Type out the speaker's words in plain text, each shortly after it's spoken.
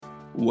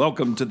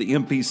Welcome to the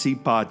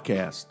MPC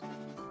Podcast.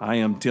 I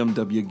am Tim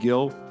W.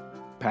 Gill,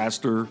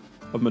 pastor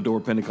of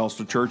Medora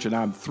Pentecostal Church, and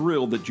I'm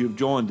thrilled that you've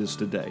joined us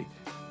today.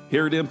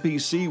 Here at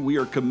MPC, we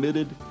are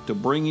committed to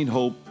bringing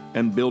hope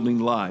and building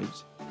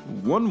lives.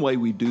 One way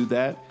we do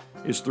that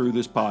is through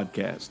this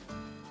podcast.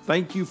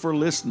 Thank you for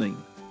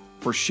listening,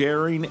 for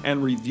sharing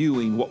and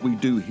reviewing what we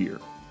do here.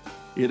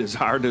 It is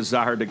our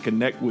desire to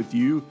connect with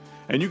you,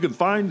 and you can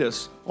find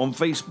us on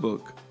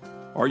Facebook,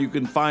 or you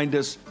can find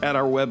us at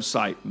our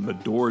website,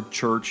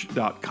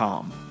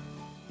 medorachurch.com.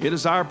 It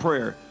is our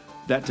prayer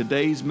that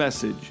today's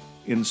message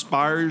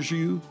inspires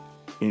you,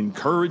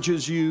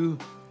 encourages you,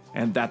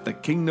 and that the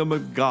kingdom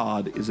of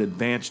God is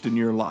advanced in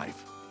your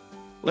life.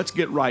 Let's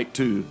get right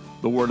to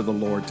the word of the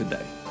Lord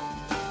today.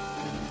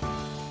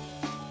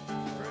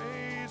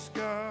 Praise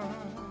God.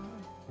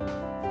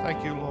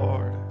 Thank you,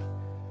 Lord.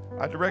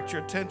 I direct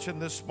your attention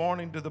this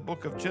morning to the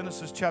book of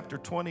Genesis chapter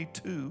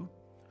 22.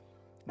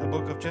 The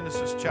book of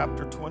Genesis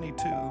chapter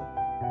 22.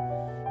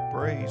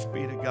 Praise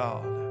be to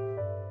God.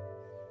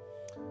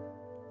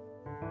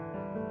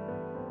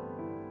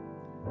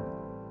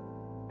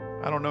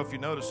 I don't know if you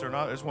noticed or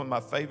not, it's one of my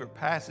favorite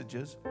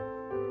passages.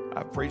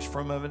 I preached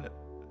from it,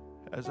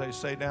 as they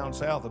say down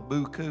south, a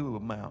buku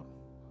amount.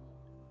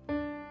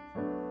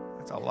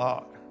 That's a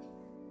lot.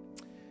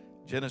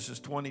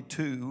 Genesis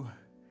 22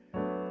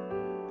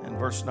 and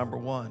verse number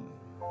 1.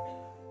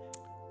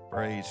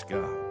 Praise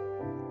God.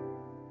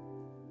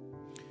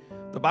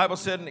 The Bible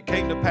said, and it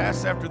came to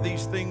pass after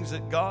these things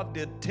that God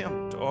did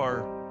tempt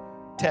or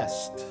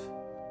test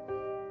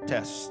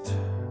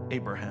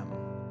Abraham.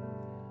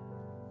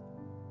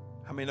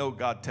 How many know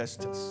God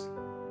tests us?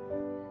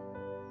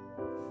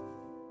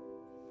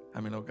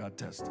 How many know God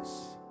tests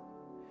us?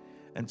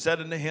 And said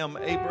unto him,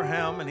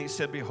 Abraham, and he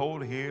said,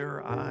 behold,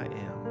 here I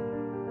am.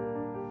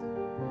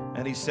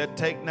 And he said,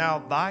 take now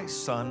thy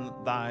son,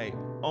 thy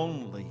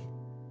only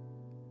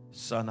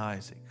son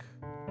Isaac,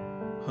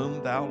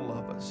 whom thou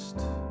lovest,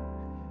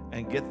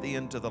 and get thee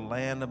into the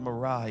land of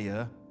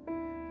Moriah,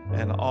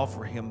 and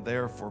offer him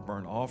there for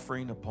burnt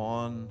offering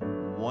upon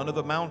one of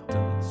the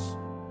mountains,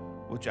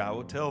 which I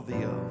will tell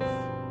thee of.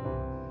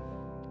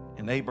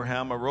 And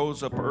Abraham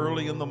arose up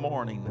early in the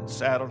morning, and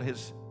saddled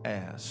his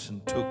ass,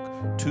 and took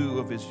 2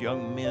 of his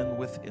young men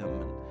with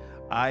him, and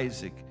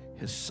Isaac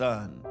his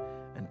son,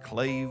 and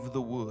clave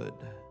the wood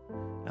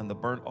and the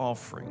burnt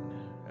offering,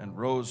 and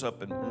rose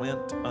up and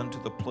went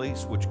unto the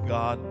place which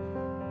God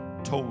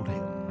told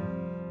him.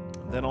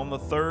 Then on the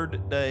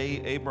 3rd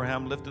day,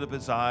 Abraham lifted up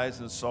his eyes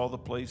and saw the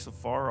place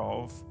afar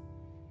off.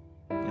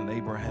 And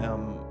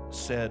Abraham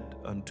said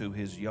unto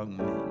his young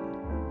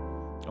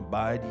men,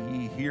 abide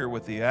ye here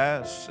with the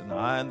ass, and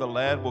I and the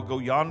lad will go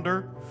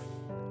yonder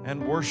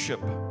and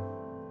worship,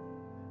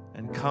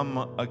 and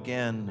come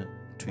again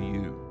to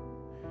you.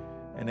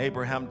 And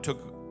Abraham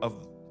took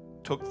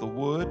the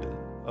wood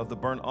of the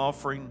burnt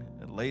offering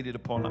and laid it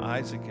upon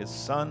Isaac his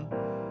son.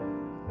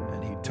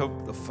 And he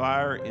took the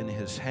fire in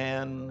his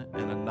hand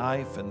and a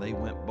knife, and they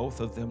went both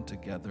of them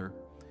together.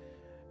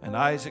 And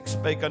Isaac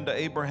spake unto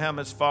Abraham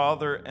his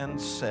father, and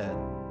said,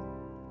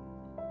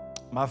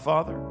 my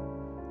father?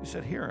 He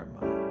said, here am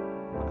I,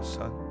 my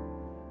son.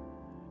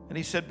 And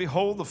he said,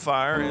 behold the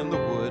fire and the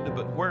wood,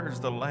 but where is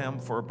the lamb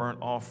for a burnt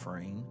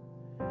offering?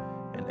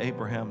 And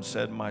Abraham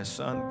said, my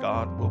son,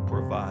 God will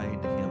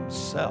provide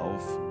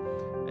himself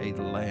a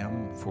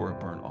lamb for a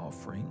burnt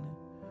offering.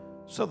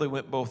 So they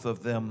went both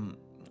of them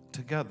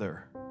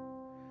together.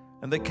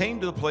 And they came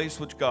to the place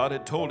which God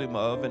had told him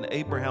of, and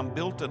Abraham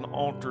built an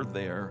altar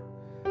there,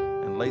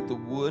 and laid the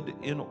wood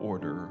in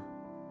order,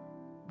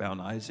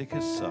 bound Isaac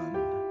his son,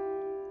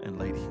 and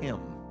laid him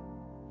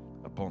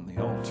upon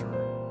the altar,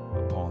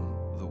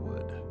 upon the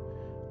wood.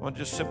 I want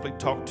to just simply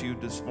talk to you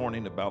this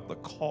morning about the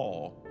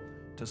call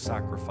to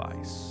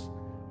sacrifice.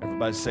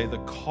 Everybody say the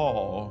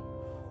call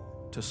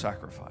to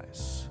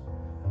sacrifice.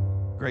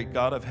 Great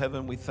God of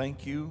heaven, we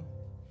thank you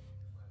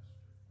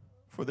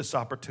for this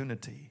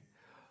opportunity.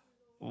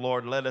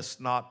 Lord, let us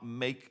not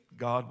make,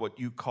 God, what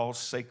you call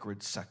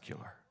sacred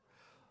secular.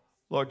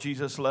 Lord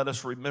Jesus, let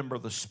us remember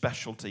the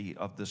specialty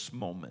of this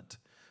moment,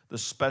 the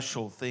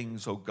special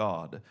things, oh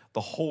God, the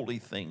holy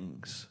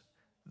things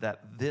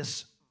that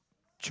this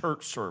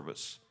church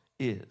service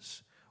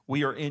is.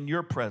 We are in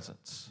your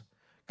presence.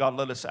 God,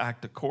 let us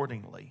act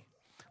accordingly.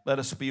 Let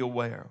us be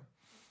aware.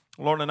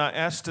 Lord, and I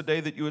ask today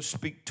that you would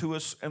speak to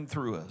us and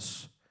through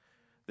us,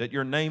 that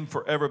your name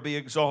forever be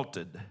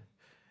exalted.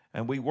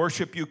 And we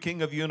worship you,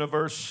 King of the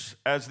universe,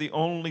 as the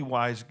only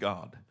wise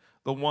God,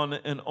 the one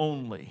and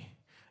only.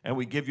 And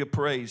we give you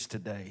praise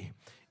today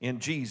in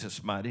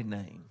Jesus' mighty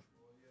name.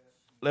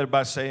 Let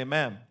everybody say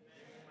amen. Amen.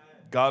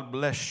 God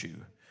bless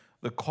you.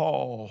 The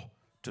call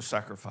to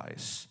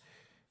sacrifice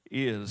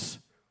is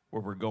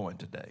where we're going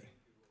today.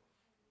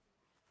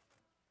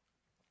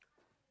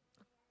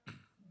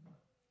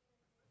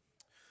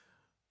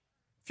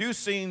 Few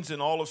scenes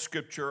in all of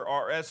Scripture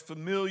are as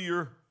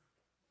familiar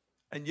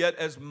and yet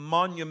as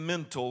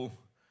monumental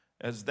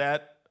as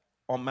that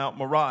on Mount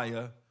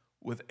Moriah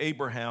with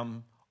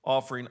Abraham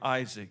offering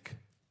Isaac.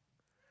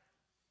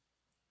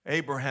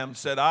 Abraham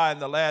said, I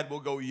and the lad will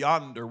go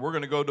yonder. We're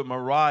going to go to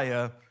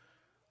Moriah,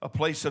 a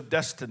place of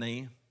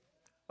destiny,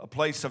 a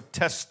place of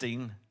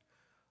testing,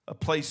 a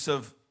place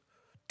of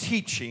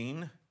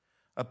teaching,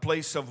 a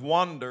place of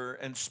wonder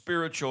and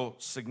spiritual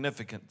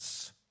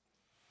significance.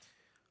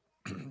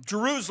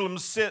 Jerusalem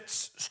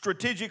sits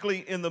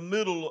strategically in the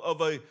middle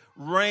of a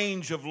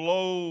range of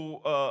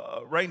low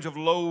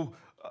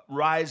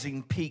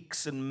rising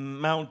peaks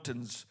and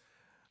mountains.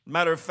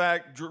 Matter of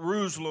fact,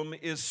 Jerusalem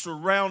is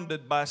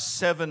surrounded by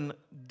 7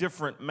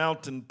 different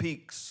mountain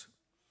peaks.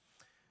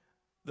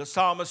 The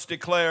psalmist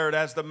declared,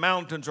 as the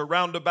mountains are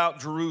round about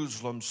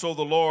Jerusalem, so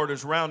the Lord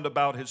is round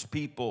about his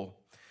people.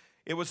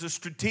 It was a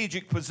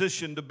strategic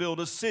position to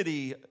build a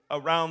city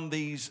around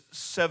these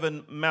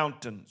 7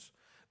 mountains.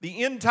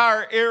 The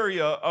entire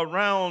area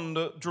around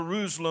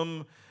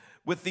Jerusalem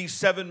with these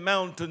 7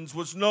 mountains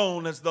was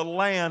known as the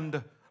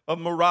land of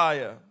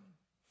Moriah.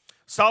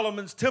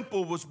 Solomon's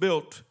temple was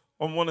built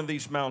on one of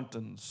these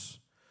mountains.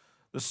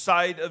 The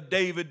site of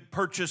David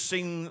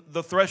purchasing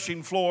the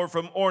threshing floor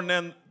from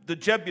Ornan the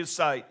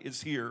Jebusite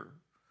is here.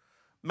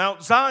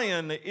 Mount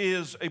Zion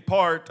is a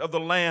part of the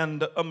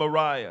land of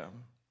Moriah.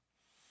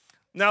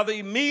 Now,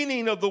 the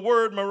meaning of the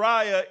word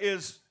Moriah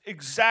is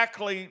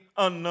exactly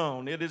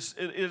unknown. It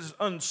is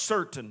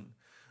uncertain.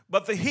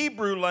 But the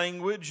Hebrew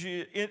language,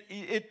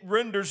 it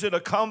renders it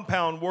a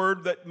compound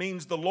word that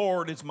means the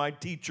Lord is my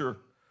teacher.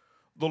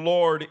 The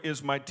Lord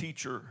is my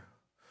teacher.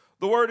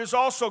 The word is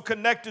also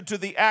connected to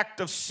the act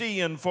of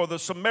seeing, for the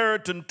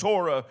Samaritan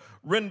Torah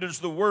renders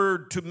the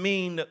word to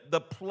mean the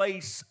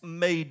place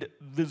made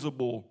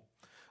visible.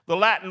 The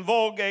Latin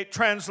Vulgate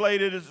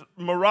translated as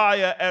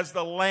Moriah as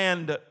the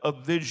land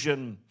of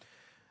vision.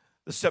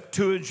 The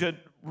Septuagint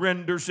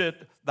renders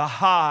it the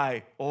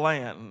high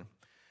land.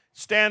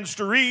 Stands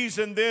to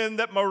reason then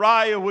that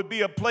Moriah would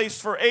be a place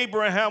for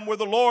Abraham where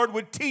the Lord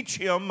would teach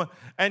him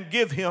and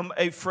give him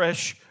a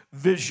fresh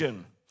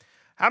vision.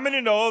 How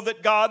many know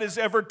that God is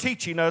ever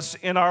teaching us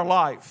in our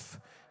life?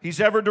 He's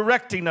ever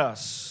directing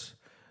us.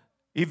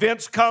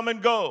 Events come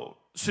and go.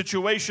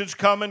 Situations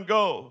come and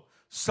go.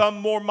 Some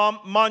more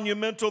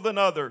monumental than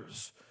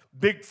others.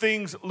 Big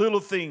things, little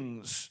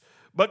things.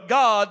 But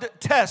God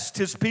tests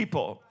his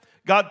people.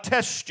 God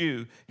tests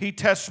you. He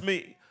tests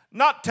me.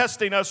 Not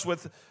testing us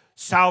with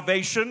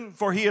salvation,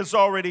 for he has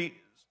already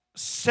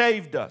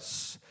saved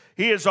us.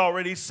 He has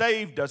already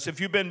saved us.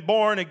 If you've been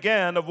born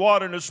again of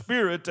water and the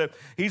Spirit,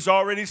 he's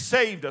already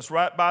saved us,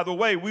 right? By the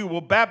way, we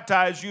will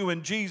baptize you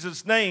in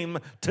Jesus' name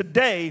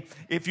today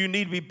if you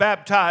need to be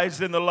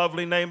baptized in the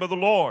lovely name of the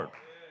Lord.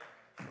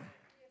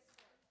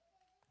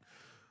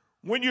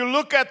 When you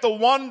look at the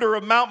wonder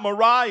of Mount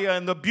Moriah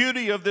and the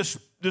beauty of this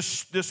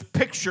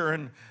picture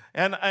and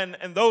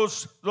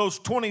those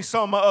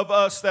 20-some of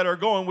us that are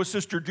going with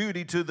Sister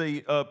Judy to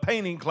the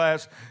painting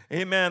class,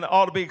 amen,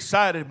 ought to be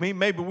excited.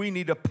 Maybe we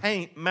need to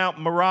paint Mount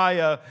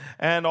Moriah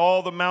and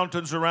all the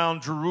mountains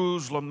around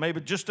Jerusalem.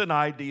 Maybe just an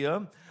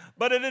idea.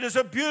 But it is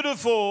a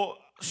beautiful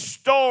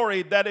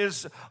story that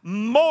is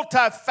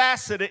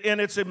multifaceted in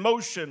its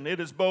emotion.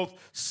 It is both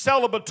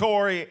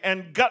celebratory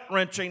and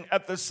gut-wrenching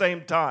at the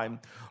same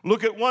time.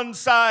 Look at one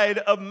side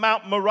of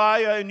Mount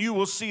Moriah and you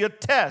will see a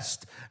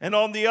test. And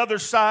on the other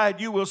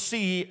side, you will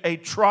see a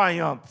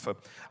triumph.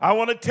 I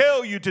want to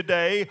tell you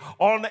today,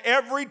 on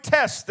every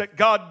test that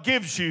God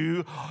gives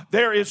you,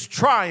 there is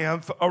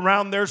triumph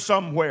around there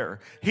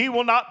somewhere. He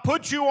will not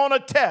put you on a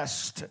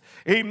test,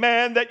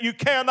 amen, that you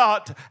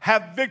cannot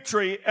have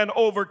victory and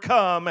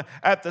overcome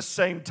at the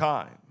same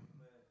time.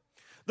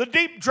 The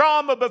deep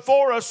drama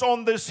before us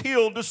on this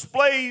hill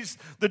displays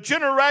the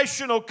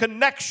generational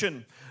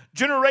connection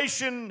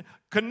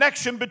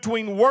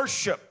between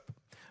worship,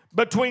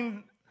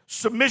 between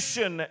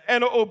submission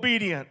and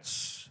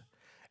obedience.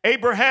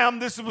 Abraham,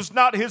 this was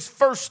not his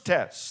first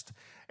test.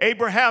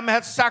 Abraham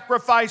had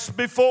sacrificed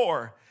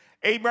before.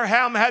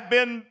 Abraham had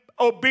been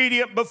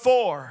obedient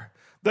before.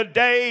 The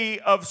day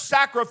of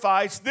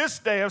sacrifice, this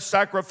day of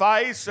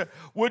sacrifice,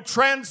 would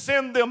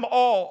transcend them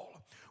all.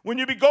 When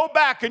you go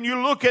back and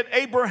you look at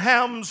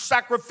Abraham's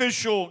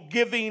sacrificial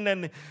giving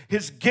and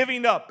his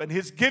giving up and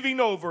his giving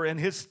over and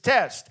his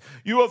test,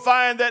 you will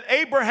find that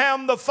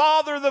Abraham, the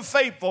father of the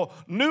faithful,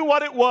 knew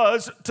what it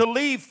was to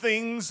leave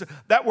things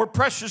that were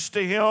precious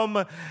to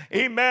him.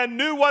 Amen.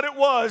 Knew what it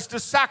was to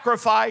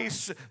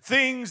sacrifice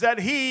things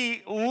that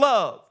he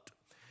loved.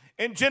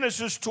 In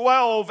Genesis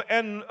 12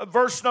 and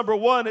verse number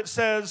 1, it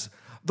says,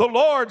 "The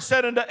Lord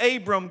said unto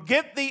Abram,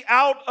 Get thee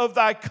out of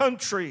thy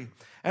country,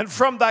 and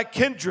from thy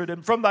kindred,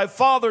 and from thy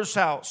father's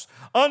house,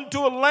 unto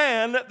a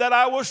land that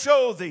I will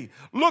show thee."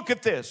 Look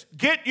at this.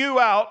 Get you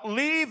out,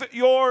 leave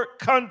your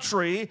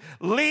country,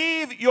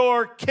 leave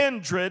your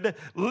kindred,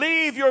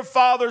 leave your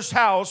father's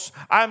house.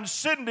 I'm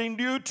sending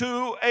you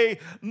to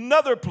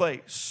another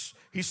place.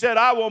 He said,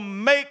 "I will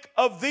make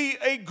of thee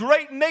a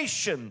great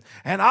nation,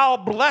 and I'll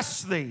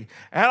bless thee,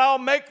 and I'll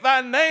make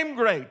thy name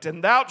great,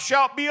 and thou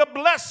shalt be a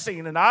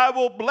blessing, and I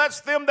will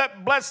bless them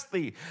that bless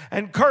thee,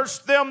 and curse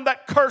them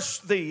that curse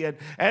thee,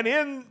 and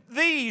in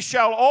thee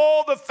shall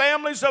all the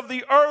families of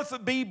the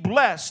earth be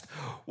blessed."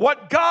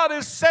 What God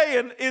is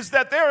saying is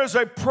that there is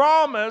a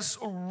promise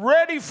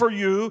ready for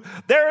you.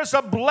 There is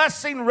a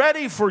blessing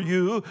ready for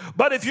you.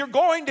 But if you're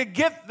going to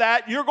get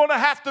that, you're going to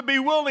have to be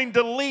willing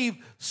to leave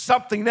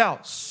something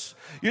else.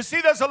 You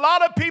see, there's a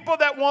lot of people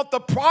that want the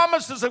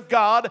promises of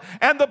God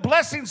and the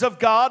blessings of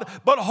God,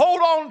 but hold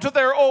on to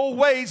their old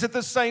ways at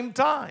the same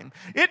time.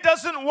 It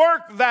doesn't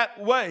work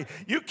that way.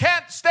 You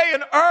can't stay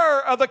in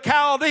Ur of the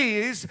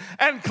Chaldees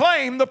and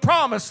claim the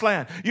promised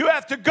land. You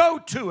have to go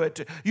to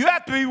it. You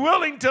have to be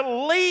willing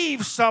to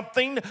leave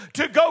something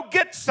to go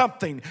get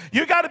something.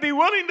 You got to be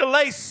willing to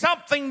lay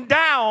something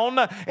down,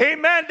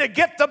 amen, to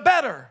get the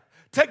better,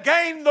 to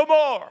gain the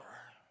more.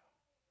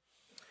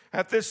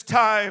 At this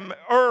time,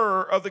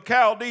 Ur of the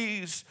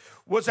Chaldees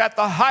was at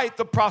the height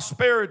of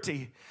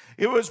prosperity.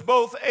 It was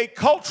both a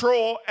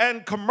cultural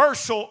and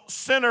commercial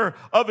center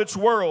of its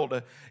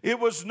world. It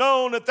was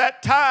known at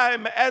that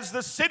time as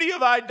the city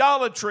of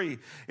idolatry.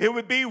 It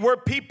would be where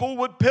people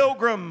would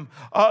pilgrim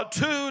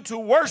to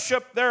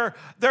worship their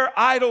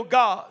idol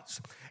gods.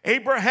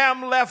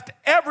 Abraham left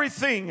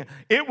everything.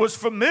 It was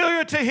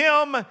familiar to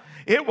him.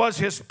 It was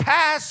his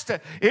past.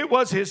 It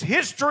was his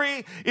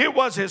history. It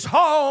was his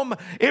home.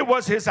 It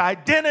was his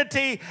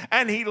identity.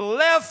 And he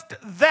left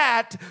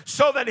that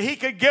so that he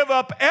could give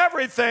up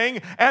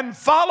everything and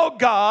follow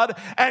God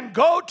and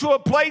go to a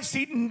place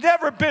he'd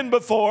never been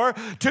before,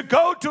 to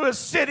go to a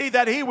city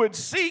that he would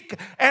seek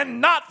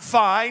and not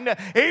find.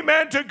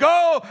 Amen. To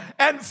go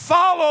and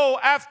follow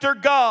after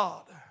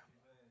God.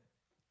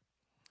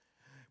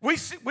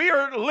 We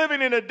are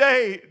living in a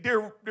day,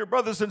 dear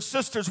brothers and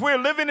sisters, we're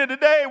living in a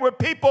day where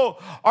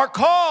people are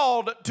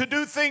called to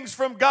do things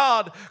from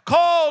God,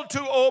 called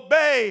to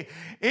obey,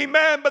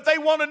 amen, but they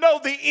want to know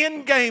the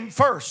end game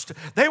first.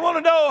 They want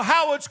to know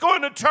how it's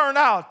going to turn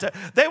out.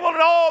 They want to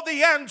know all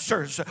the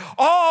answers.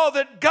 All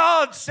that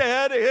God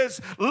said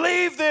is,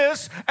 leave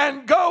this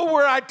and go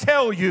where I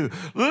tell you.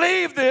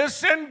 Leave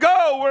this and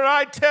go where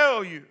I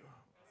tell you.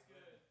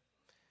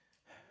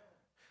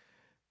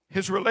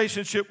 His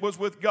relationship was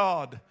with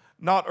God,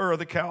 not Ur of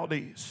the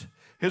Chaldees.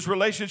 His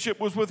relationship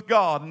was with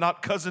God,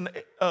 not cousin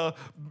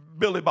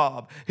Billy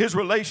Bob. His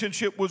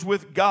relationship was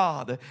with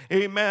God.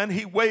 Amen.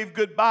 He waved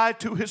goodbye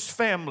to his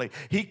family.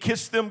 He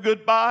kissed them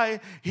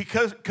goodbye. He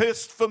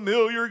kissed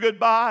familiar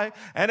goodbye.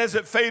 And as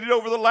it faded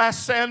over the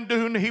last sand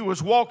dune, he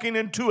was walking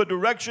into a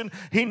direction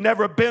he'd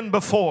never been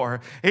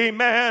before.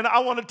 Amen. I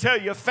want to tell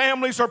you,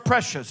 families are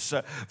precious.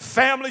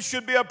 Families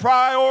should be a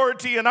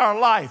priority in our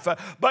life.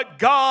 But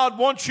God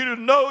wants you to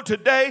know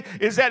today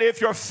is that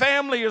if your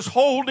family is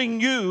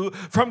holding you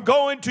from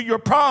going to your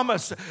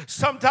promise,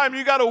 sometimes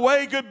you got to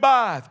wave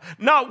goodbye.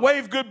 Not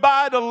wave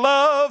goodbye to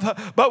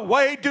love, but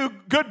wave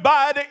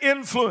goodbye to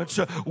influence.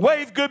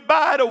 Wave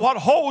goodbye to what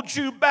holds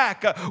you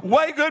back.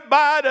 Wave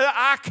goodbye to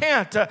I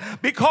can't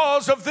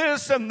because of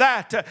this and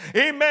that.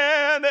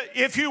 Amen.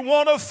 If you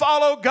want to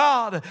follow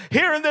God,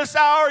 here in this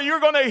hour, you're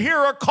going to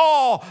hear a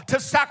call to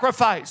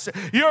sacrifice.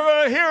 You're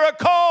going to hear a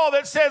call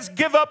that says,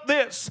 give up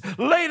this,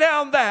 lay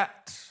down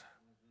that.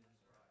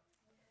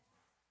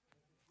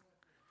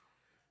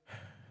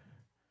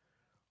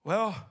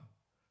 Well,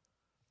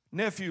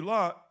 nephew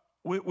Lot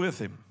went with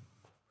him.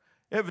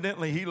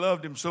 Evidently, he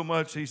loved him so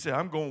much, he said,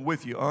 I'm going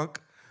with you, Unc.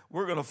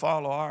 We're going to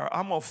follow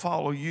I'm going to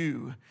follow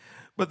you.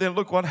 But then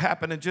look what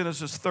happened in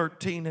Genesis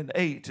 13 and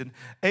 8. And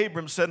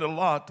Abram said to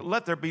Lot,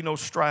 let there be no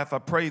strife, I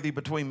pray thee,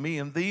 between me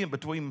and thee, and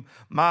between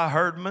my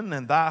herdmen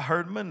and thy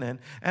herdmen.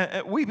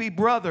 And we be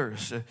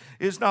brothers.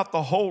 Is not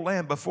the whole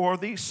land before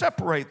thee?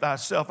 Separate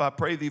thyself, I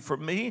pray thee,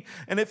 from me.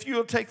 And if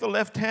you'll take the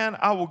left hand,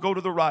 I will go to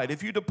the right.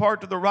 If you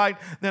depart to the right,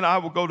 then I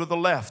will go to the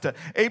left.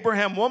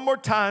 Abraham, one more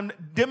time,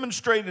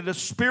 demonstrated a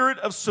spirit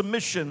of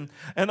submission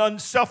and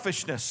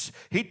unselfishness.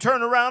 He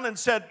turned around and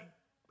said,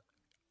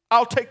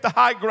 I'll take the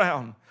high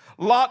ground.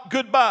 Lot,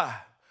 goodbye.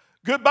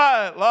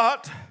 Goodbye,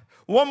 Lot.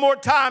 One more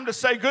time to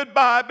say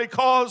goodbye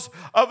because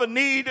of a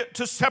need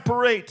to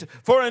separate,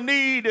 for a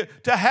need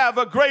to have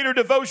a greater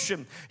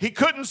devotion. He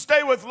couldn't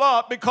stay with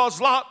Lot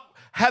because Lot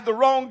had the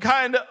wrong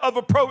kind of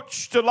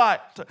approach to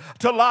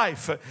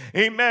life.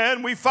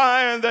 Amen. We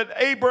find that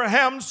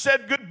Abraham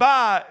said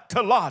goodbye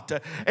to Lot.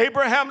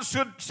 Abraham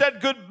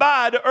said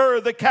goodbye to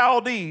Ur the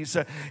Chaldees.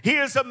 He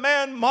is a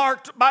man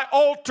marked by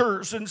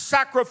altars and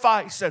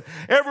sacrifice. And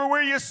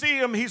everywhere you see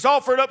him, he's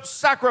offered up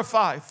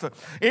sacrifice.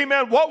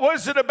 Amen. What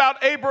was it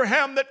about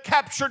Abraham that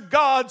captured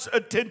God's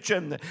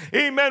attention?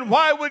 Amen.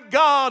 Why would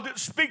God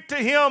speak to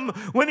him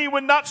when he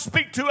would not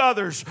speak to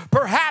others?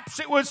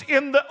 Perhaps it was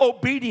in the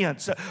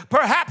obedience.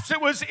 Perhaps it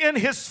was in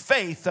his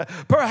faith.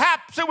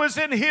 Perhaps it was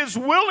in his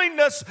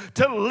willingness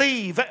to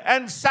leave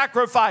and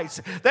sacrifice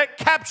that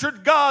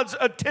captured God's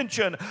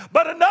attention.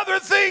 But another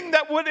thing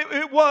that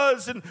it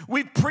was, and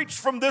we've preached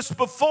from this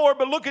before,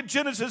 but look at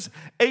Genesis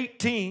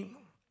 18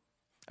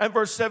 and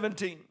verse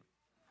 17.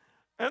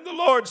 And the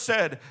Lord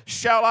said,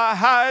 shall I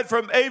hide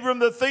from Abram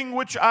the thing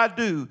which I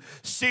do,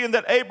 seeing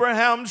that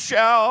Abraham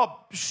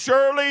shall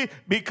surely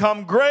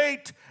become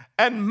great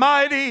and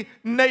mighty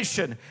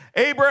nation.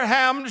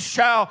 Abraham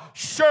shall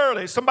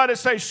surely, somebody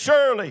say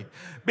surely,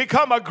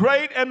 become a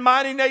great and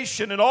mighty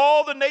nation, and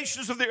all the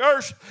nations of the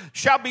earth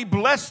shall be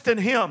blessed in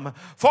him.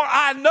 For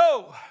I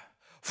know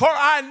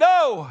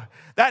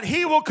that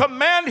he will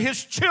command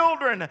his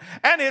children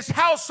and his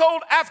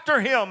household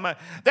after him,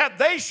 that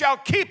they shall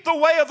keep the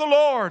way of the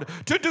Lord,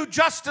 to do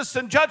justice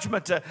and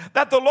judgment,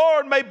 that the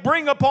Lord may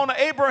bring upon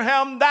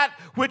Abraham that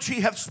which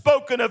he hath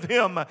spoken of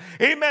him.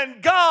 Amen.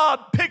 God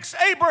picks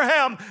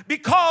Abraham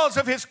because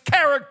of his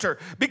character,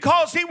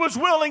 because he was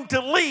willing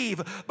to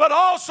leave, but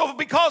also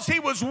because he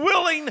was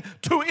willing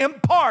to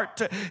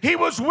impart. He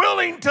was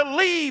willing to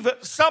leave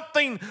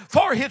something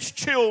for his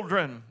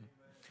children.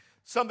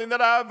 Something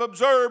that I've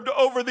observed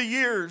over the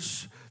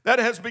years that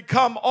has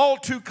become all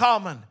too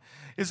common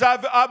is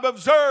I've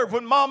observed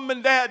when mom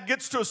and dad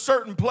gets to a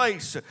certain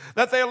place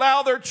that they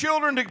allow their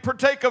children to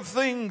partake of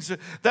things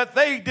that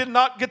they did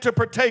not get to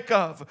partake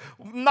of.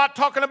 I'm not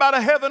talking about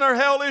a heaven or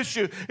hell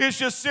issue. It's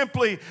just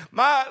simply,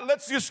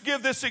 let's just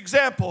give this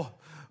example.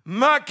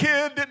 My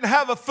kid didn't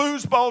have a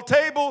foosball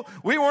table.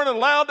 We weren't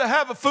allowed to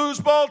have a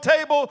foosball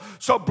table.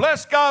 So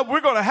bless God,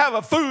 we're going to have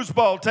a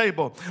foosball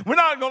table. We're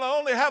not going to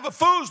only have a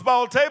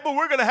foosball table.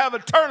 We're going to have a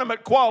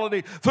tournament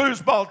quality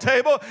foosball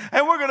table.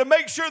 And we're going to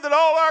make sure that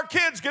all our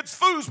kids get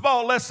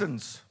foosball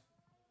lessons.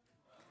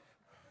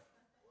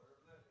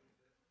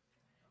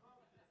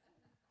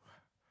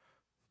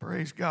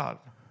 Praise God.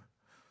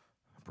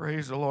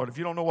 Praise the Lord. If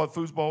you don't know what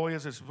foosball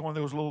is, it's one of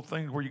those little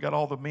things where you got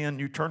all the men,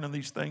 you turning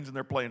these things, and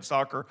they're playing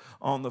soccer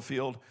on the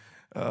field.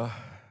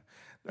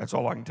 That's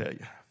all I can tell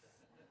you.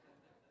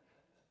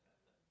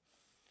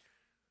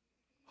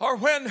 Or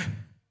when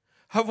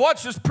I've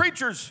watched as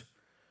preachers,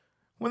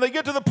 when they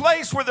get to the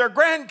place where their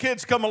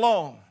grandkids come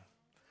along,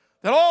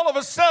 that all of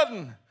a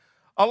sudden,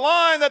 a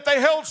line that they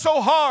held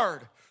so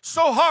hard,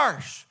 so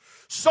harsh,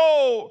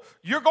 so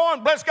you're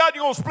going, bless God,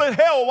 you're going to split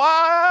hell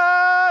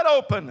wide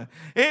open.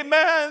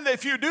 Amen.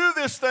 If you do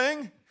this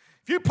thing,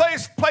 if you play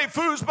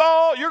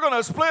foosball, you're going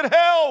to split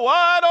hell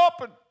wide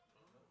open.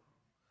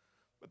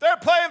 But they're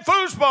playing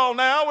foosball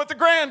now with the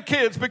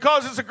grandkids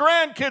because it's the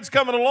grandkids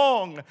coming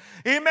along.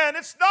 Amen.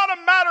 It's not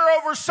a matter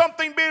over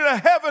something being a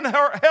heaven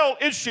or hell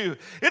issue.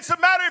 It's a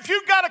matter if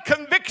you've got a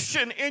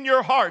conviction in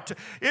your heart,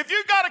 if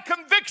you've got a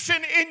conviction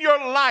in your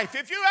life,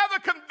 if you have a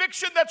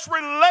conviction that's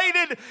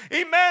related,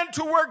 amen,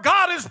 to where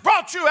God has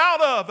brought you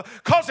out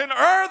of. Because in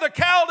Ur the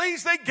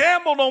Chaldees, they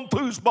gambled on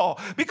foosball.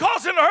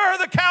 Because in Ur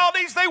the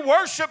Chaldees, they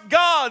worship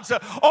gods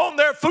on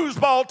their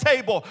foosball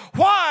table.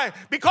 Why?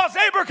 Because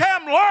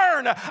Abraham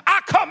learned,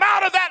 I come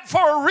out of that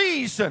for a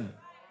reason.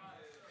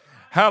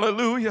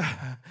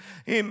 Hallelujah.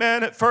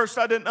 Amen. At first,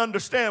 I didn't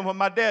understand why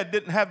my dad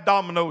didn't have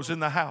dominoes in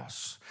the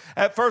house.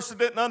 At first, I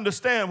didn't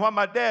understand why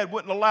my dad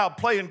wouldn't allow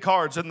playing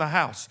cards in the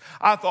house.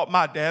 I thought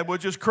my dad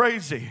was just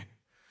crazy.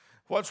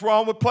 What's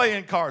wrong with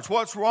playing cards?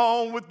 What's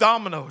wrong with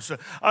dominoes?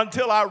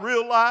 Until I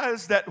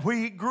realized that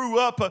when he grew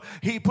up,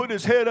 he put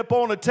his head up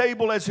on a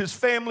table as his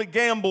family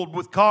gambled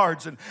with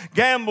cards and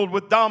gambled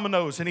with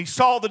dominoes. And he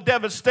saw the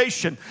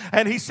devastation.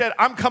 And he said,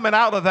 I'm coming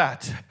out of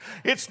that.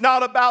 It's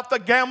not about the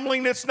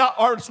gambling. It's not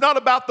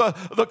about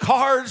the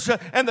cards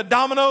and the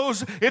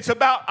dominoes. It's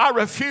about I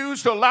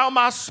refuse to allow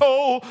my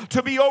soul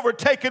to be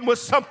overtaken with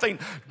something.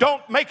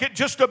 Don't make it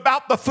just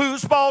about the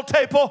foosball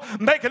table.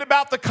 Make it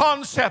about the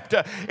concept.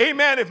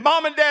 Amen. If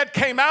mom and dad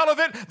came out of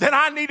it, then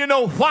I need to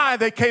know why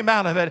they came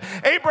out of it.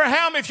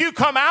 Abraham, if you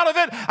come out of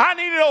it, I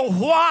need to know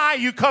why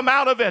you come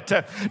out of it.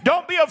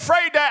 Don't be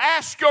afraid to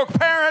ask your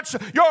parents.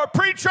 You're a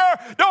preacher.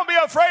 Don't be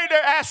afraid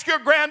to ask your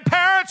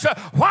grandparents,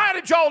 why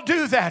did y'all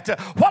do that?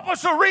 What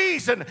was the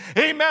reason?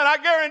 Amen. I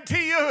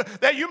guarantee you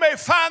that you may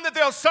find that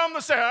there's some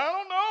that say, I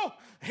don't know.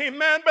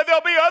 Amen. But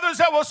there'll be others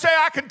that will say,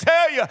 I can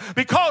tell you,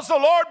 because the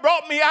Lord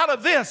brought me out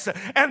of this,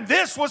 and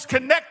this was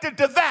connected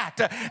to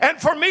that. And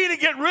for me to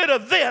get rid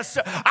of this,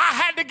 I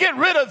had to get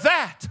rid of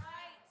that.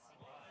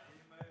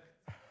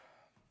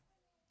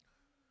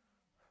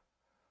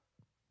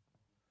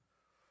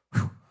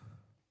 Whew.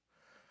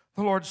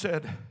 The Lord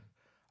said,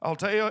 I'll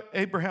tell you,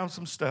 Abraham,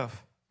 some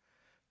stuff,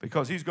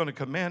 because he's going to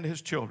command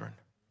his children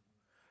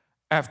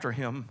after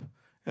him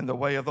in the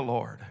way of the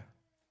Lord.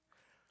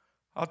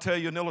 I'll tell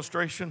you an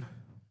illustration.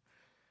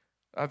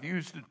 I've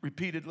used it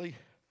repeatedly,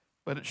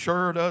 but it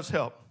sure does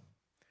help.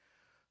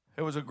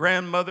 There was a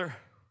grandmother,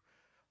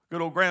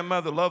 good old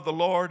grandmother, loved the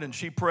Lord, and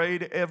she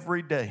prayed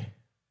every day.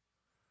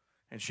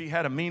 And she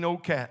had a mean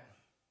old cat.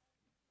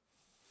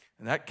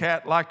 And that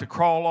cat liked to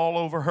crawl all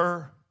over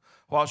her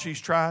while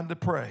she's trying to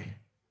pray.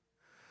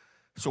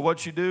 So what'd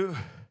she do?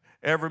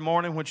 Every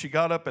morning when she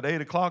got up at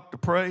 8 o'clock to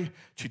pray,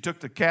 she took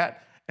the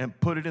cat and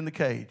put it in the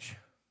cage.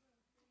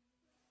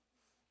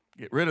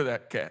 Get rid of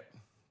that cat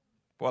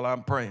while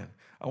I'm praying.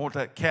 I want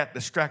that cat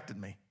distracted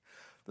me.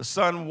 The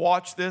son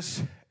watched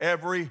this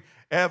every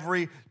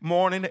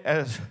morning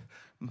as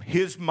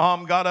his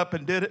mom got up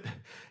and did it.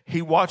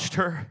 He watched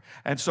her,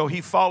 and so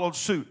he followed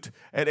suit.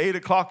 At 8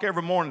 o'clock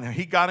every morning,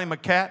 he got him a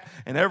cat,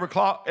 and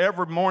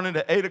every morning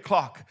at 8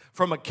 o'clock,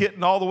 from a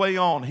kitten all the way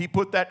on, he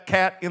put that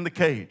cat in the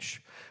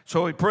cage.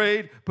 So he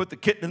prayed, put the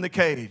kitten in the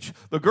cage.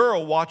 The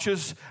girl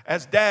watches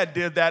as Dad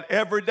did that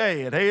every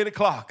day at 8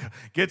 o'clock.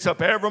 Gets up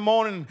every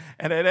morning,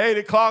 and at 8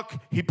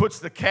 o'clock, he puts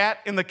the cat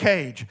in the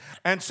cage.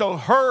 And so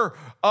her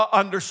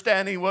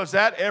understanding was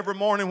that every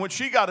morning when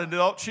she got an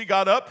adult, she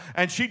got up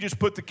and she just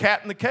put the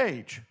cat in the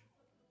cage.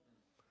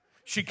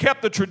 She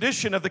kept the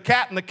tradition of the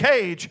cat in the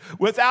cage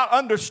without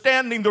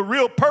understanding the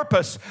real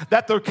purpose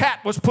that the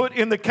cat was put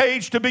in the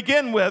cage to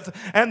begin with,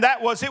 and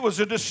that was it was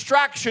a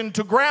distraction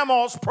to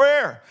Grandma's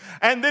prayer.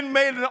 And then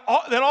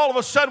all of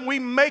a sudden we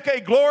make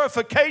a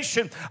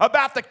glorification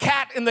about the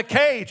cat in the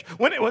cage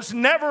when it was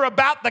never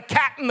about the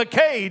cat in the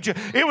cage.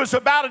 It was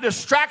about a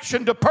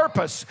distraction to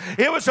purpose.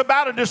 It was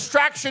about a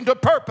distraction to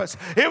purpose.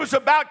 It was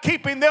about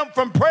keeping them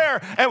from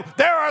prayer. And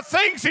there are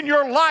things in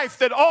your life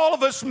that all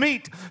of us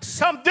meet,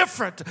 some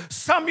different,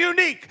 some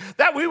unique,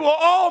 that we will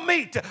all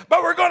meet,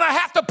 but we're going to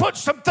have to put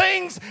some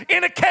things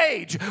in a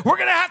cage. We're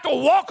going to have to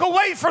walk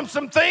away from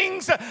some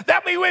things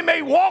that we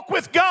may walk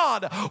with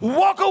God.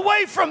 Walk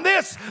away from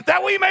this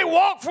that we may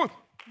walk for.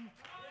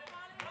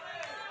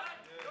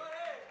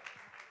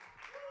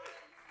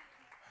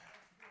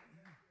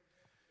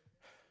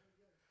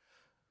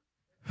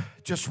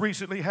 Just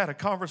recently had a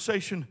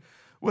conversation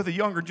with a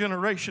younger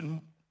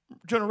generational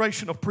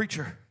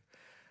preacher,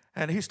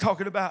 and he's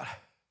talking about,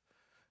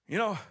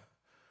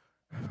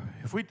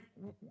 if we,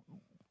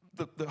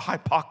 the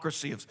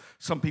hypocrisy of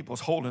some people's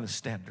holiness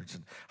standards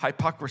and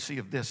hypocrisy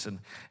of this and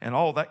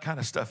all that kind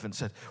of stuff, and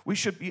said, we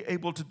should be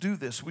able to do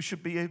this. We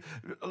should be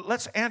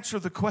let's answer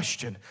the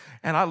question.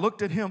 And I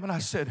looked at him and I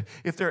said,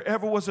 if there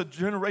ever was a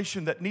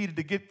generation that needed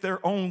to get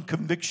their own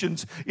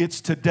convictions,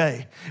 it's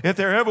today. If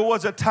there ever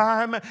was a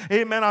time,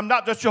 amen, I'm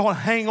not just going to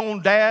hang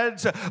on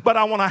Dad's, but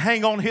I want to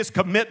hang on his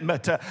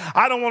commitment.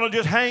 I don't want to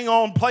just hang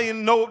on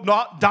playing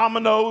not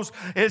dominoes.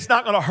 It's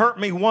not going to hurt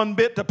me one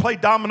bit to play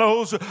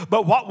dominoes,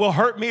 but what will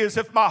hurt me is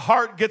if my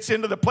heart gets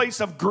into the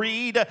place of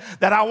greed,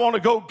 that I want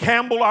to go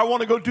gamble, I want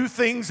to go do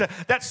things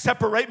that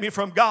separate me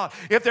from God.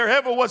 If there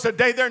ever was a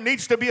day, there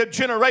needs to be a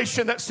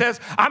generation that says,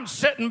 I'm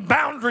setting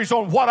boundaries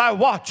on what I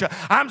watch.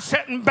 I'm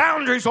setting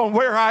boundaries on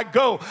where I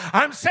go.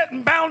 I'm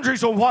setting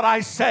boundaries on what I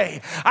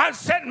say. I'm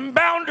setting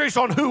boundaries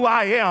on who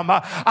I am.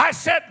 I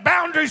set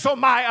boundaries on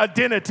my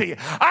identity.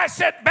 I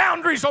set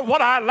boundaries on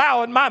what I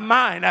allow in my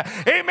mind.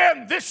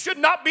 Amen. This should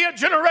not be a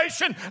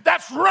generation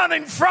that's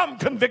running from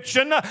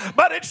conviction,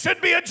 but it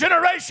should be a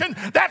generation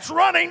that's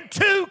running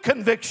to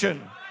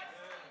conviction.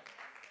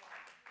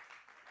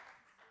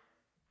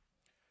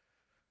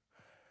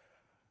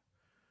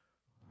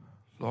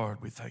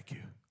 Lord, we thank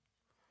you.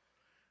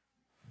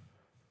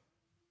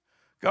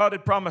 God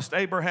had promised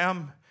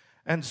Abraham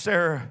and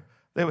Sarah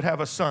they would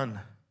have a son.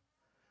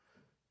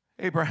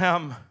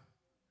 Abraham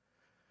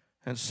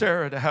and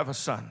Sarah to have a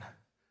son.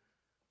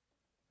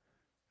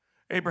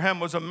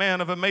 Abraham was a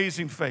man of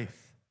amazing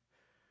faith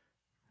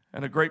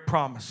and a great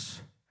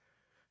promise.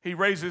 He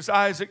raises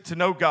Isaac to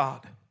know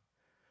God.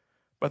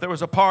 But there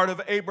was a part of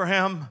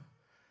Abraham,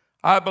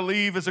 I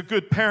believe, as a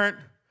good parent,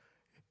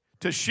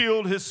 to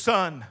shield his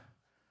son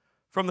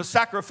from the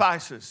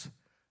sacrifices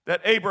that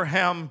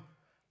Abraham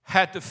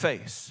had to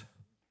face.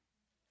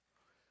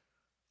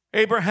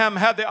 Abraham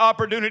had the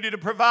opportunity to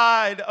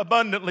provide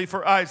abundantly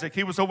for Isaac.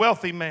 He was a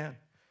wealthy man.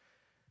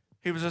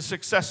 He was a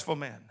successful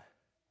man.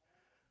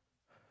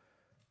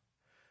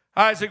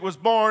 Isaac was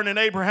born in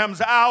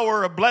Abraham's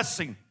hour of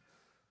blessing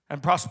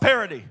and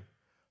prosperity,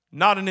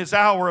 not in his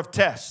hour of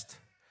test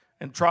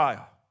and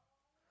trial.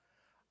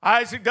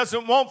 Isaac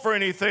doesn't want for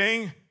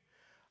anything.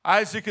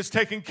 Isaac is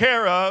taken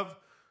care of,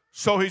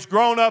 so he's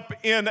grown up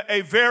in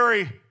a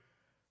very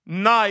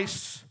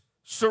nice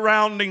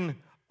surrounding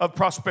of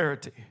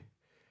prosperity.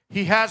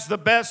 He has the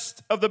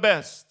best of the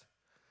best.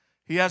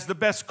 He has the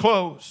best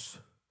clothes.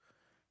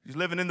 He's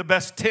living in the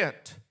best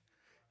tent.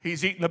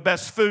 He's eating the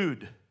best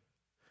food.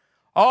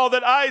 All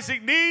that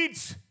Isaac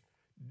needs,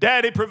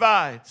 Daddy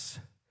provides.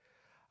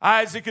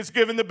 Isaac is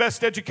given the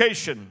best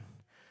education.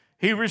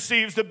 He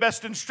receives the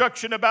best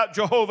instruction about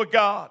Jehovah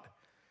God.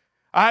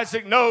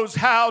 Isaac knows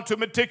how to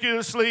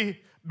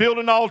meticulously build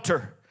an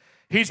altar.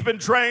 He's been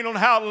trained on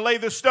how to lay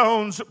the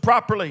stones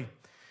properly.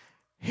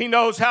 He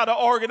knows how to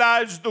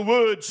organize the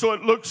wood so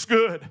it looks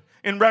good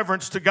in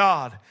reverence to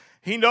God.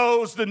 He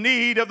knows the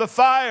need of the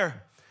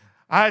fire.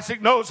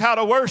 Isaac knows how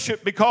to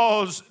worship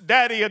because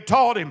Daddy had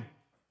taught him.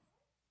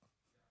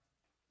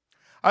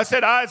 I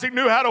said Isaac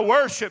knew how to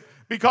worship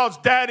because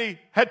Daddy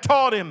had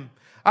taught him.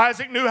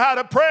 Isaac knew how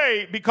to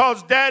pray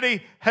because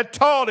Daddy had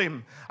taught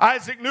him.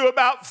 Isaac knew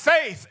about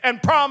faith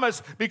and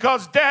promise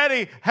because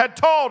Daddy had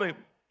taught him.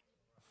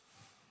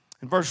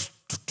 In verse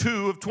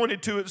 2 of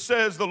 22 it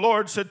says, the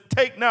Lord said,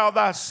 take now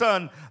thy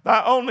son,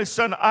 thy only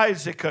son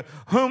Isaac,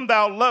 whom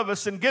thou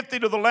lovest, and get thee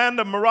to the land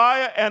of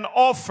Moriah and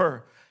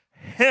offer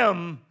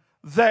him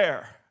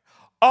there.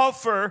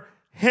 Offer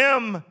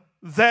him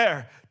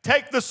there.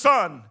 Take the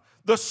son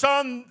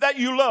that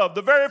you love.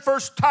 The very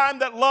first time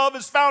that love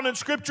is found in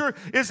Scripture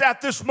is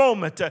at this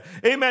moment.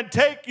 Amen.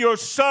 Take your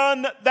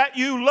son that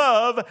you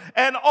love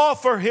and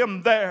offer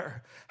him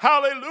there.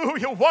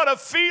 Hallelujah. What a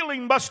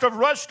feeling must have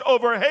rushed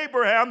over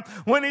Abraham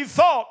when he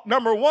thought,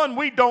 number one,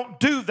 we don't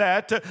do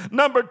that.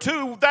 Number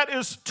two, that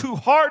is too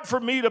hard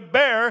for me to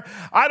bear.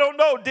 I don't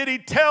know. Did he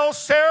tell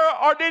Sarah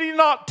or did he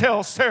not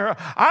tell Sarah?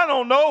 I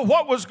don't know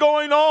what was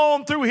going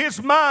on through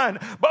his mind.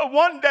 But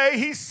one day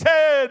he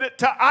said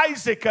to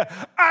Isaac,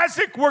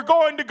 Isaac, we're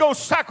going to go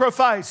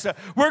sacrifice.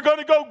 We're going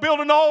to go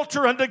build an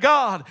altar unto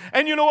God.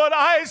 And you know what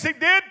Isaac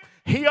did?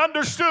 He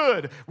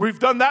understood. We've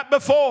done that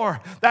before.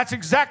 That's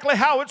exactly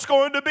how it's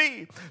going to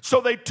be. So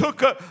they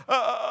took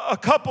a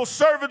couple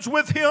servants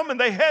with him and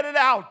they headed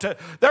out.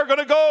 They're going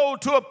to go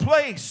to a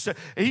place.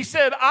 He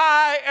said,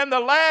 I and the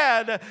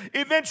lad.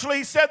 Eventually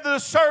he said to the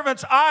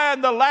servants, I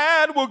and the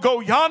lad will go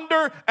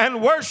yonder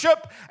and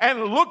worship.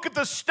 And look at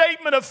the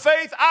statement of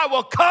faith. I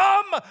will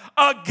come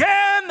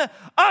again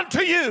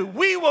unto you.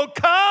 We will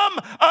come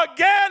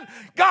again.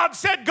 God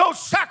said, go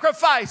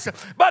sacrifice.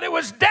 But it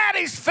was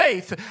Daddy's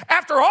faith.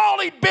 After all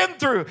he'd been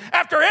through,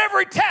 after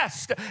every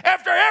test,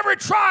 after every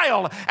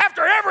trial,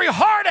 after every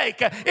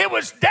heartache, it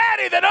was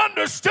Daddy that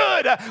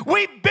understood.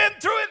 We've been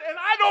through it, and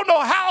I don't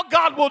know how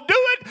God will do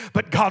it,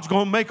 but God's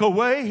going to make a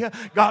way.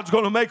 God's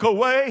going to make a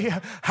way.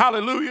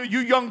 Hallelujah. You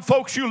young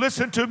folks, you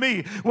listen to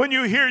me. When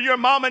you hear your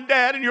mom and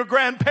dad and your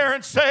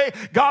grandparents say,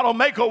 God will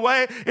make a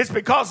way, it's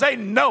because they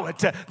know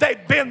it.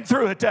 They've been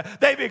through it.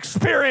 They've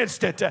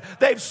experienced it.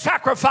 They've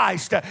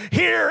sacrificed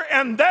here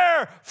and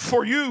there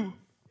for you.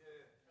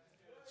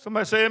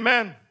 Somebody say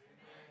amen.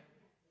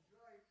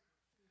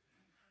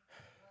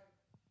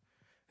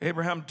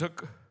 Abraham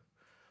took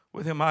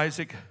with him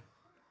Isaac.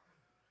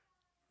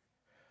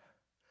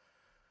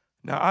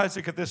 Now,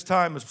 Isaac at this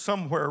time is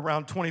somewhere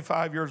around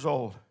 25 years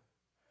old.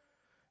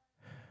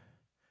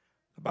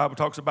 The Bible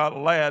talks about a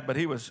lad, but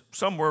he was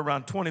somewhere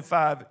around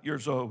 25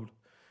 years old.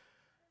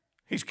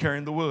 He's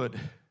carrying the wood.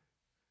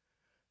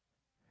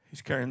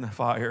 He's carrying the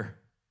fire.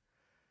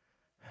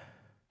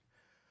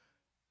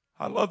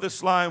 I love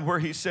this line where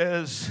he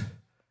says,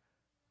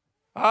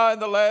 I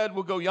and the lad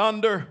will go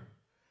yonder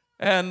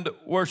and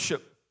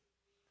worship.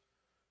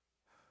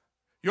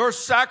 Your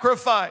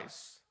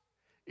sacrifice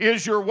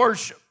is your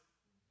worship.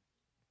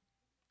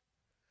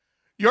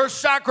 Your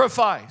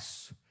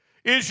sacrifice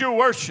is your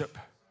worship.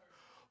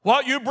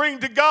 What you bring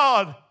to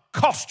God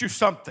costs you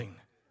something.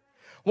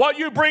 What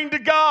you bring to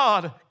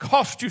God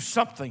costs you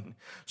something.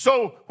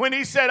 So when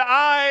he said,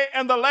 I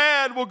and the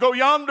lad will go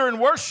yonder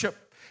and worship,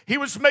 he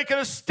was making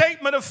a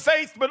statement of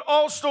faith, but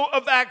also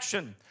of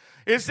action.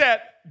 Is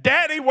that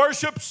Daddy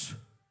worships,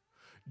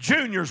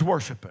 Junior's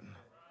worshiping.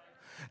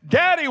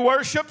 Daddy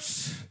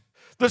worships,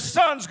 the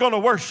son's going to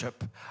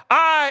worship.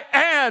 I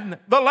and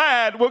the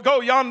lad will go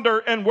yonder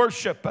and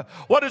worship.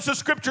 What does the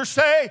scripture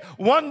say?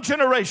 One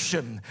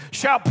generation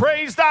shall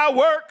praise thy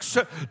works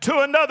to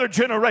another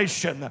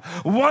generation.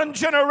 One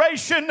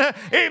generation,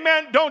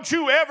 amen. Don't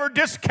you ever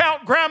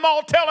discount Grandma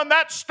telling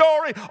that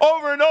story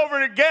over and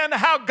over again,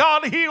 how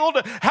God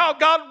healed, how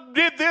God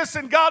did this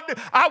and God did.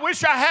 I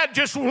wish I had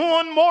just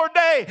one more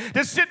day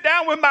to sit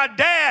down with my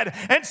dad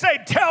and say,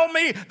 tell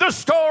me the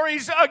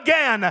stories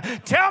again.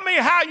 Tell me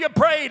how you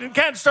prayed and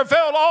cancer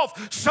fell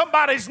off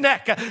somebody's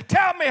neck.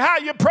 Tell me how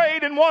you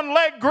prayed and one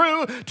leg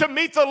grew to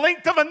meet the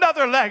length of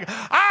another leg.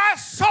 I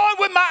saw it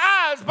with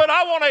my eyes, but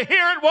I want to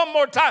hear it one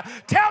more time.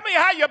 Tell me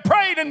how you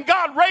prayed and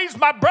God raised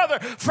my brother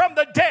from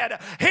the dead.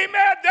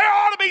 Amen. There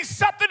ought to be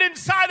something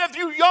inside of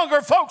you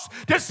younger folks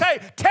to say,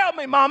 tell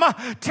me, Mama,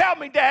 tell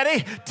me,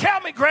 Daddy,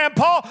 tell me,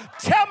 Grandpa,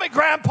 tell me,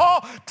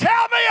 Grandpa,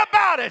 tell me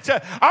about it.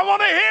 I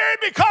want to hear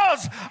it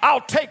because I'll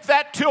take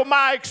that till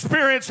my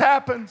experience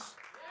happens.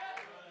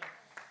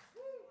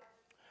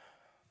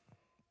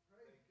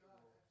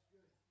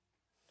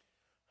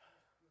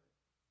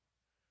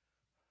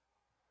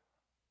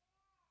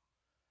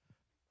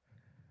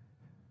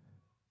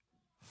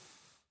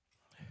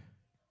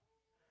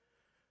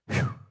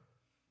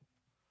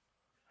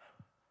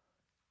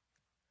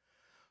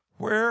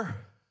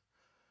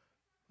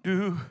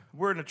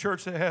 We're in a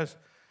church that has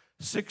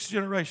 6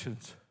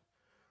 generations.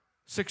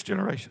 6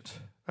 generations.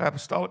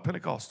 Apostolic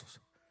Pentecostals.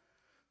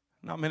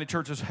 Not many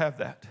churches have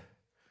that.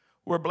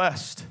 We're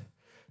blessed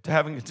to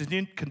having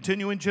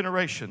continuing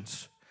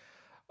generations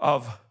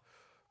of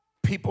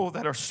people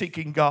that are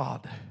seeking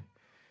God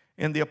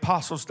in the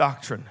apostles'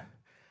 doctrine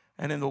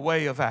and in the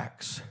way of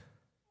Acts.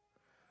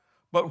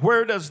 But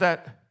where does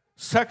that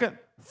 2nd,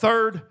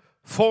 3rd,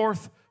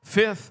 4th,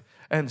 5th,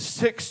 and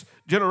 6th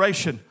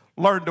generation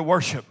learn to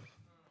worship?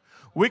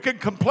 We can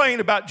complain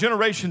about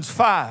generations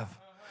 5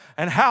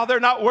 and how they're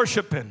not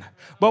worshiping,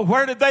 but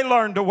where did they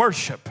learn to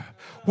worship?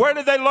 Where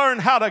did they learn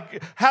how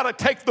to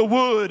take the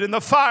wood and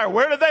the fire?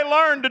 Where did they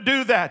learn to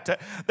do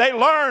that? They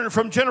learned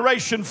from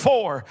generation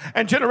 4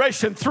 and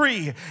generation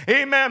 3.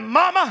 Amen.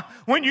 Mama,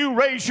 when you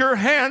raise your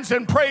hands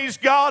and praise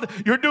God,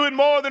 you're doing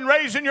more than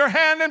raising your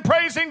hand and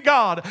praising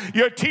God.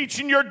 You're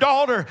teaching your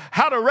daughter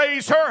how to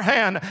raise her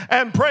hand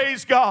and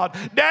praise God.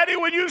 Daddy,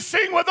 when you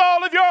sing with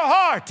all of your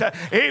heart,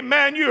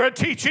 amen, you are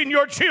teaching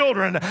your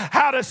children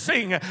how to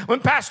sing. When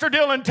Pastor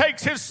Dylan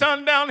takes his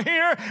son down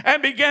here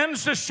and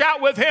begins to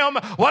shout with him,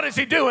 what does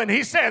he do? doing?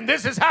 He's saying,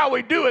 this is how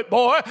we do it,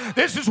 boy.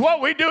 This is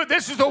what we do.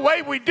 This is the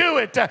way we do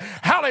it.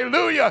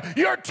 Hallelujah.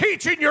 You're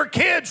teaching your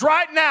kids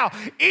right now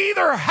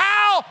either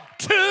how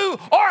to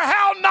or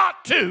how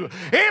not to.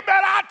 Amen.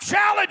 I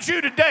challenge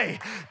you today.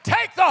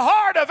 Take the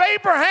heart of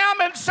Abraham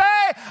and say,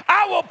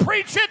 I will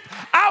preach it.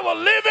 I will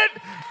live it.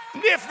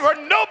 If for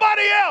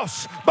nobody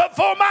else but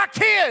for my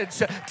kids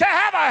to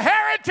have a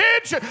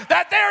heritage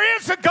that there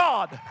is a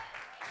God.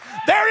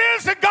 There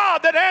is a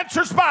God that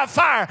answers by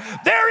fire.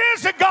 There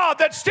is a God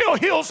that still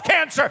heals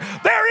cancer.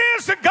 There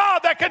is a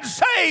God that can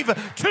save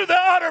to the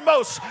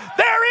uttermost.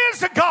 There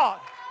is a God.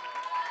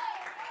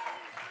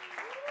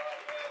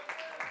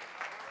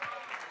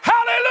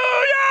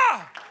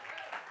 Hallelujah!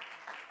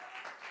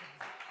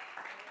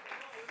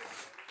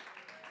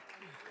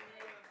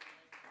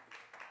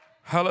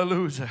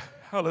 Hallelujah.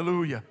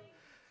 Hallelujah.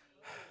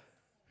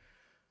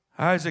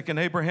 Isaac and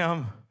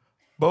Abraham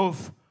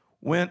both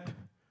went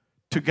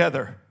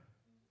together.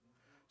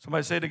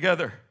 Somebody say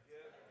together.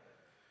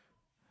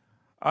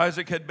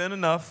 Isaac had been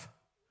enough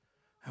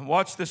and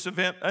watched this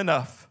event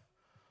enough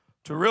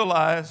to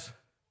realize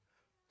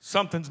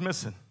something's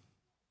missing.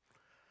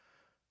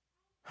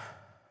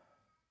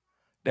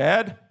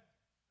 Dad,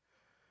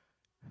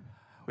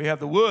 we have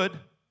the wood.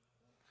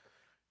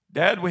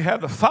 Dad, we have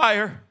the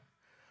fire.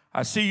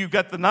 I see you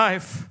got the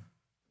knife.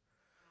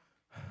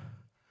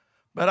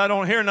 But I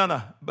don't hear none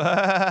of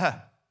bah,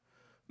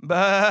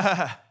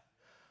 bah.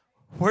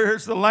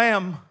 Where's the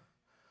lamb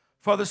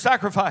for the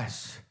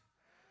sacrifice?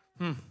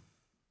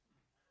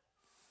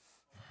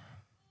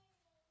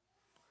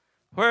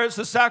 Where is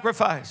the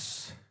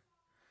sacrifice?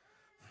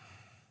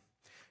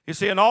 You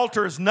see, an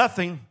altar is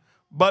nothing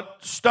but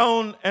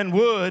stone and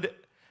wood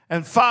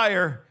and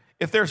fire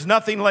if there's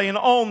nothing laying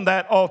on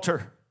that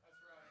altar.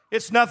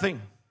 It's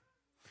nothing.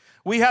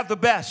 We have the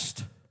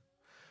best.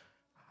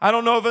 I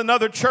don't know of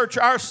another church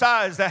our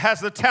size that has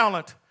the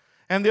talent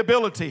and the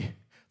ability.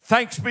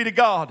 Thanks be to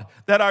God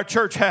that our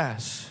church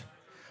has.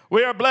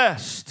 We are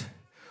blessed.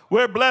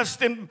 We're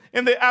blessed in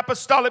the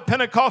apostolic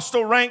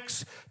Pentecostal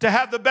ranks to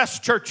have the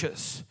best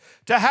churches,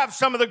 to have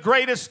some of the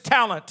greatest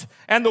talent,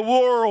 and the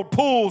world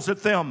pulls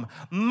at them.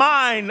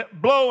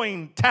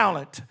 Mind-blowing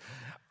talent.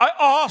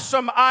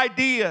 Awesome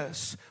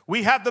ideas.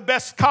 We have the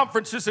best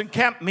conferences and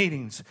camp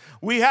meetings.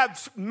 We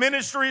have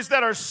ministries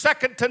that are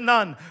second to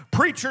none.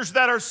 Preachers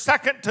that are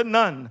second to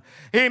none.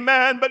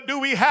 Amen. But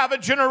do we have a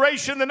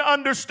generation that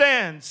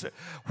understands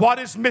what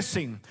is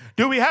missing?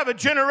 Do we have a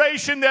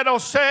generation that'll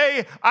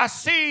say, I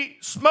see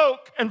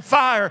smoke and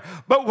fire,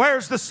 but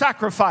where's the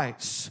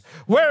sacrifice?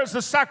 Where's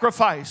the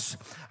sacrifice?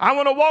 I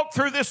want to walk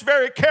through this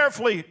very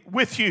carefully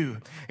with you.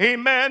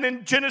 Amen.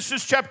 In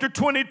Genesis chapter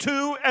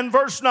 22 and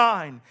verse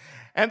 9.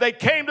 And they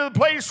came to the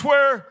place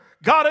where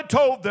God had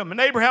told them. And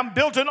Abraham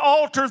built an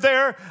altar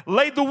there,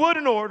 laid the wood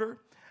in order,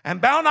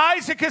 and bound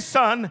Isaac his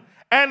son,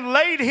 and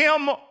laid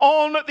him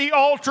on the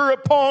altar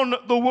upon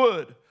the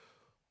wood.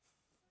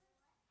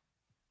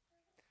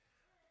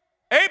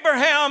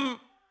 Abraham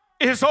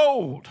is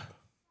old,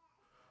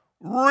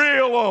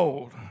 real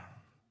old.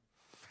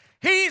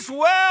 He's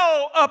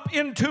well up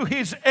into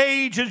his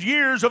age, his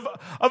years of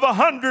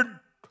 100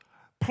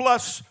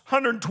 plus,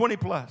 120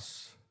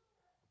 plus.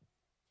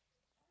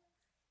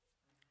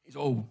 He's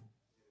old.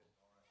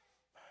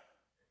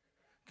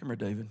 Come here,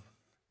 David.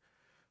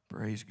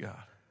 Praise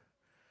God.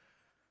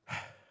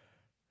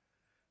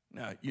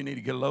 Now, you need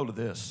to get a load of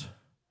this.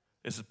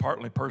 This is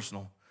partly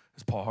personal,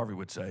 as Paul Harvey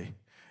would say.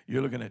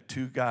 You're looking at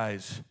two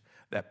guys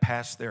that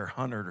passed their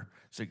hunter's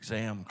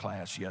exam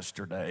class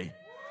yesterday.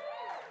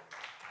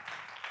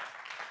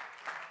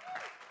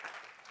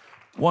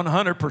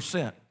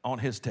 100% on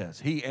his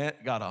test. He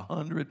got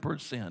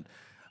 100%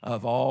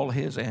 of all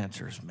his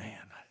answers. Man,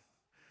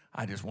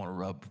 I just want to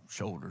rub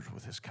shoulders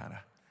with this kind of.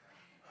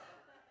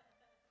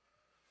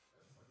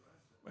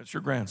 That's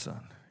your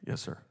grandson.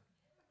 Yes, sir.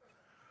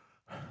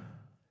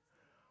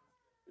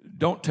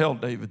 Don't tell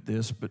David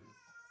this, but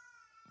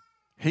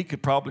he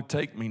could probably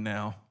take me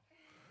now.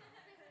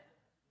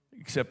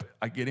 Except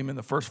I get him in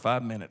the first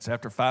 5 minutes.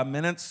 After 5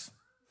 minutes,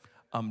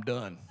 I'm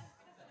done.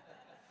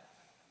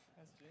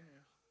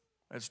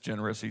 That's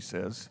generous, he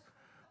says.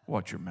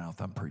 Watch your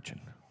mouth, I'm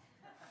preaching.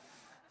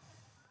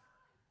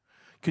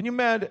 Can you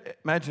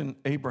imagine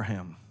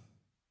Abraham,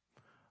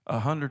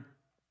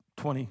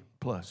 120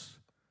 plus,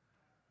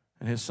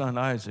 and his son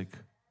Isaac,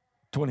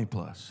 20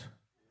 plus?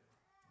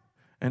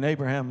 And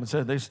Abraham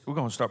said, we're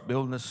going to start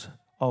building this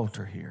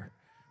altar here.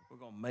 We're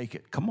going to make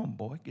it. Come on,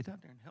 boy, get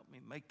out there and help me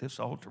make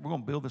this altar. We're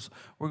going to build this.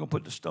 We're going to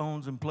put the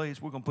stones in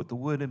place. We're going to put the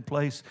wood in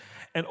place.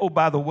 And oh,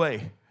 by the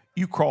way,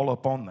 you crawl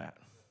up on that.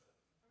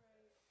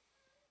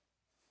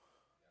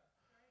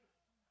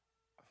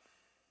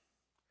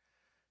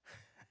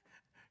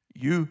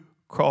 You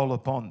crawl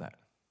upon that.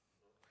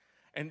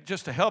 And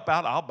just to help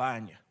out, I'll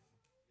bind you.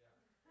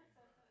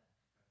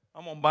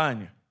 I'm going to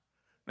bind you.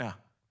 Now,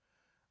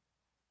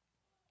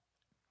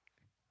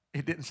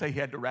 it didn't say he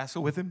had to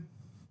wrestle with him.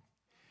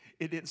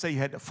 It didn't say he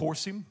had to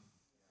force him.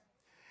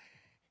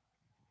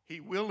 He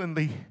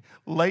willingly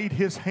laid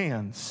his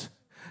hands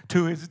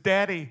to his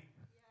daddy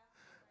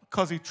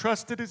because he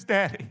trusted his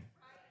daddy.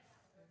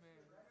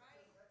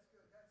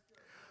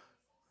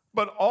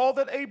 But all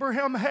that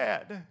Abraham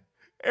had,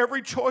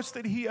 every choice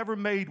that he ever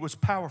made was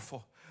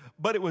powerful.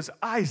 But it was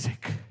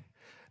Isaac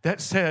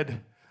that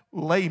said,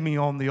 lay me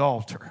on the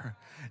altar.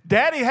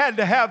 Daddy had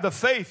to have the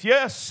faith.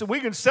 Yes, we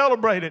can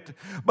celebrate it.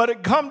 But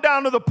it come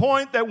down to the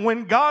point that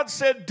when God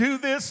said do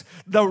this,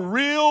 the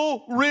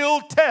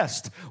real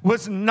test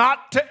was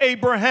not to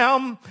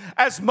Abraham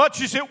as much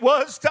as it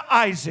was to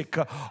Isaac.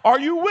 Are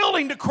you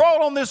willing to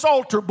crawl on this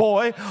altar,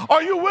 boy?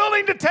 Are you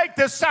willing to take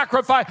this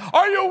sacrifice?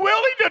 Are you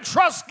willing to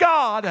trust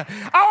God?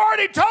 I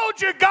already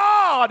told you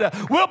God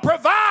will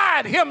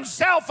provide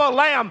himself a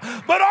lamb.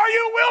 But are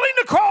you willing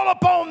to crawl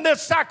upon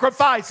this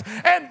sacrifice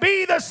and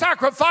be the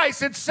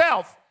sacrifice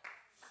itself?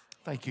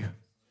 Thank you.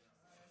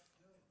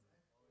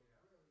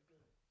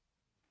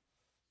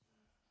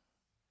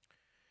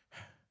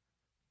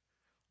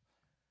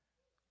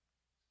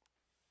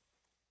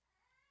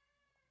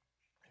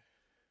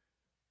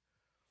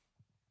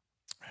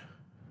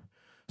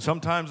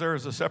 Sometimes there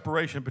is a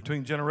separation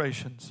between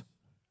generations.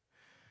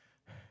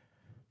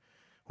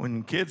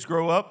 When kids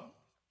grow up,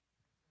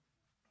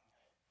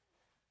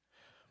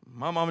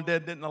 my mom and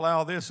dad didn't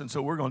allow this, and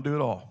so we're going to do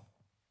it all.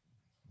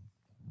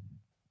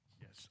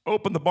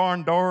 Open the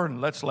barn door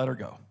and let's let her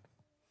go.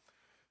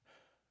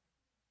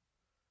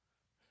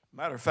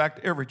 Matter of fact,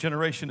 every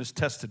generation is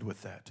tested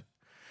with that.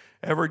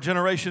 Every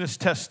generation is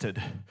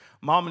tested.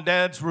 Mom and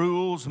dad's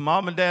rules,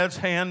 mom and dad's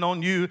hand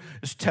on you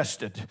is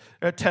tested.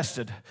 They're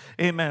tested.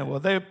 Amen. Well,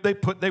 they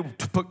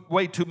put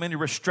way too many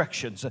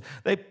restrictions.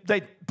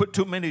 They put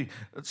too many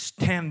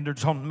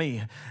standards on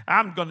me.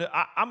 I'm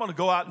gonna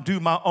go out and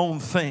do my own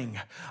thing.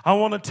 I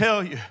want to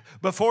tell you,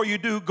 before you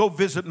do, go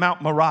visit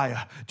Mount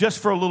Moriah just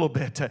for a little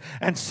bit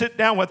and sit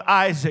down with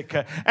Isaac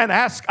and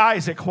ask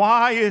Isaac,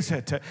 why is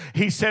it?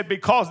 He said,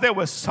 because there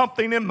was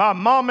something in my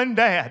mom and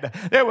dad.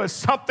 There was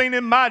something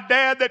in my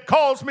dad that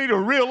caused me to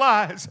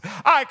realize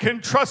I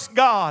can trust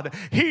God.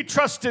 He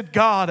trusted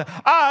God.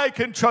 I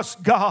can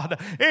trust God.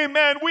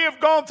 Amen. We have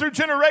gone through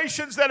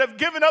generations that have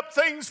given up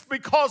things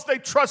because they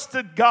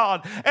trusted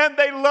God and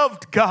they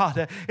loved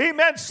God.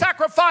 Amen.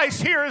 Sacrifice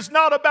here is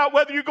not about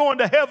whether you're going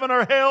to heaven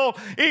or hell.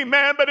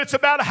 Amen. But it's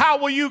about how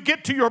will you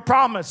get to your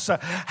promise?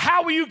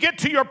 How will you get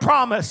to your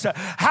promise?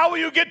 How will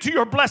you get to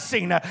your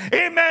blessing?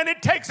 Amen.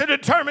 It takes a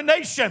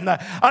determination.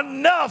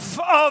 Enough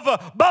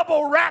of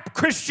bubble wrap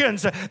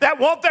Christians that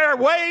want their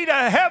way to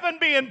heaven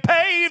being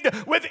paved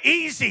with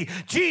easy.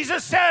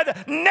 Jesus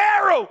said,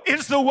 narrow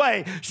is the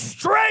way,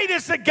 straight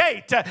is the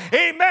gate.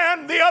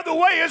 Amen. The other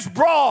way is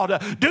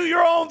broad. Do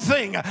your own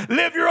thing.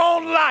 Live your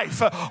own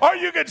life. Or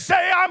you could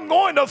say, I'm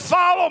going to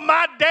follow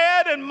my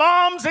dad and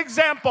mom's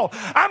example.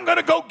 I'm going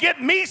to go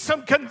get me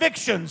some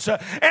convictions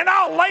and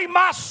I'll lay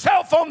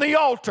myself on the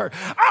altar.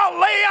 I'll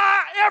lay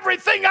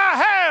everything I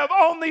have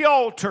on the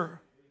altar.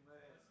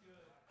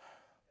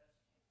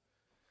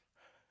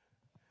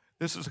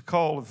 This is a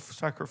call of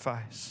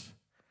sacrifice.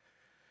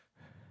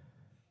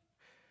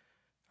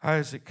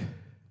 Isaac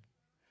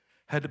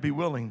had to be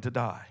willing to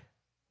die.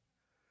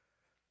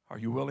 Are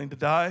you willing to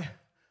die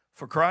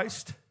for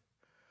Christ?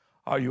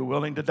 Are you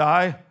willing to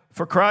die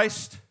for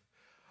Christ?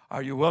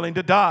 Are you willing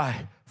to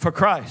die for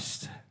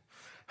Christ?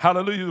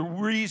 Hallelujah. The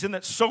reason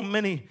that so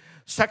many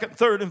second,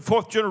 third, and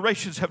fourth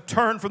generations have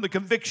turned from the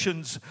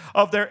convictions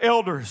of their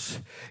elders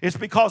is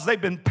because they've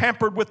been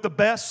pampered with the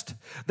best.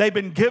 They've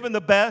been given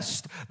the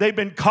best. They've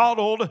been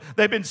coddled.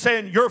 They've been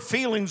saying your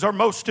feelings are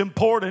most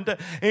important.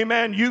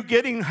 Amen. You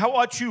getting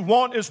what you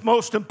want is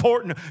most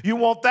important. You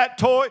want that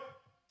toy?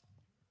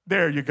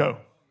 There you go.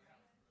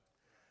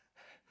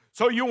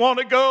 So you want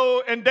to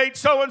go and date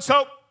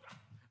so-and-so?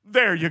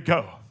 There you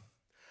go.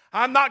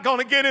 I'm not going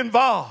to get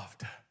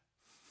involved.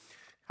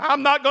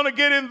 I'm not going to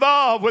get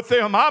involved with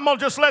them. I'm going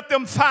to just let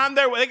them find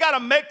their way. They got to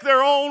make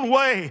their own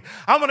way.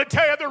 I'm going to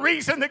tell you the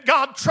reason that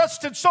God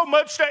trusted so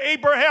much to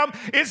Abraham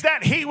is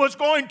that he was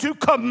going to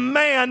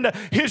command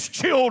his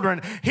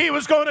children. He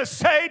was going to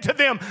say to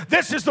them,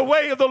 this is the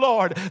way of the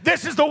Lord.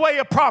 This is the way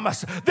of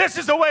promise. This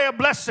is the way of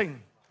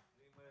blessing.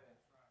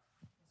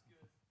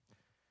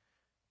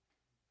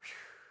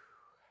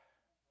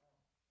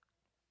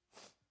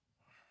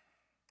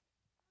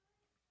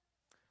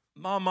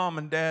 My mom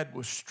and dad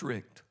was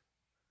strict,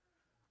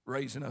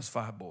 raising us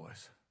 5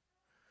 boys.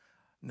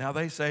 Now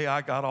they say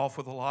I got off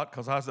with a lot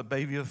because I was the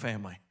baby of the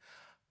family.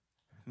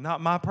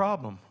 Not my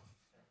problem.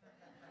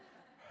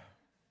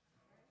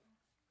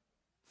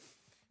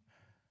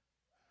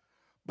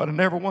 But I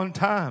never one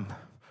time,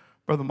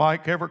 Brother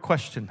Mike, ever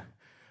questioned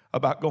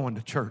about going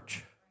to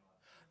church.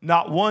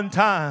 Not one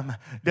time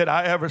did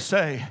I ever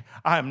say,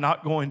 I am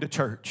not going to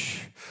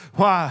church.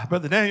 Why?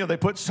 Brother Daniel, they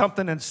put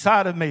something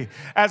inside of me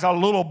as a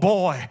little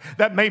boy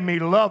that made me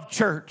love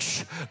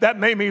church, that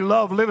made me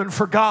love living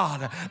for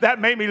God,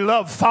 that made me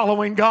love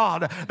following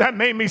God, that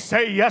made me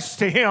say yes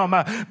to Him,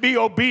 be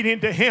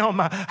obedient to Him.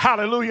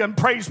 Hallelujah. And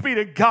praise be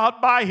to God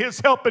by His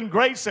help and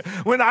grace.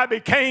 When I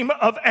became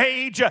of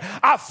age,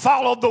 I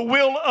followed the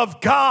will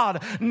of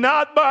God,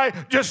 not by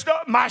just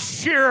my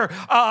sheer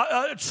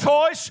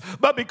choice,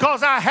 but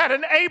because I had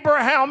an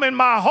Abraham in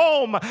my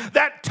home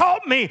that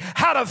taught me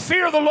how to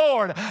fear the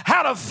Lord,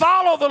 how to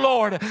follow the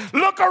Lord.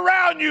 Look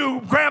around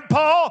you,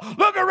 Grandpa.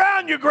 Look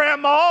around you,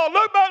 Grandma.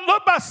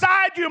 Look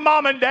beside you,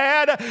 Mom and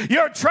Dad.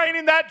 You're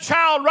training that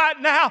child right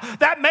now.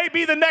 That may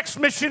be the next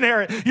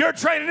missionary. You're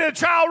training a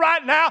child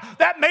right now.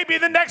 That may be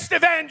the next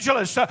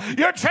evangelist.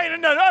 You're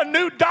training a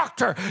new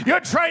doctor. You're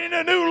training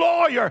a new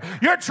lawyer.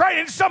 You're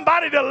training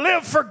somebody to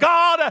live for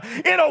God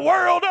in a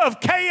world of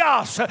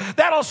chaos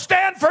that'll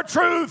stand for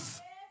truth.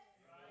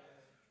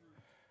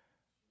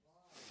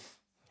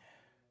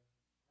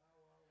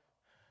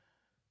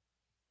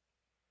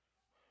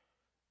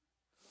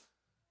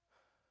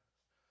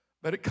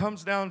 But it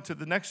comes down to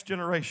the next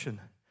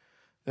generation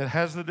that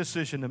has the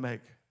decision to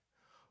make.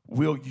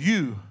 Will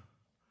you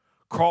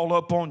crawl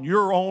up on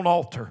your own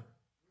altar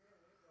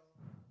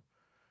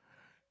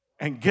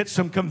and get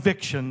some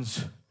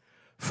convictions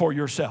for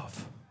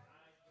yourself?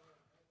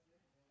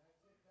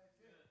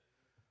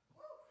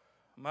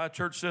 My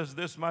church says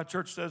this, my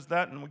church says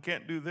that, and we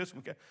can't do this.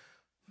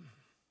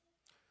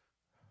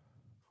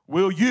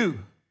 Will you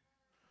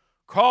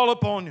crawl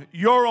up on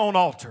your own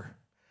altar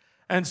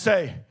and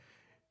say,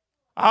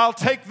 I'll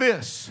take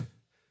this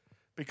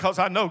because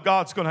I know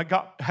God's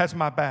has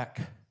my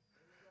back.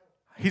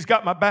 He's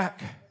got my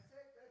back.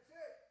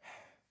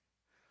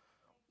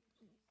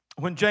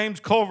 When James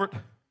Culvert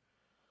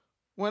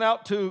went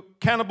out to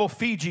Cannibal,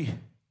 Fiji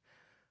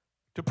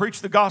to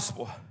preach the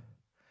gospel,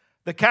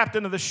 the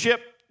captain of the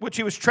ship which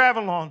he was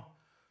traveling on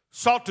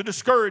sought to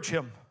discourage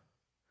him.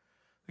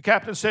 The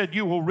captain said,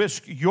 you will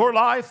risk your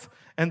life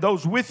and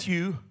those with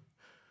you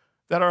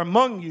that are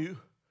among you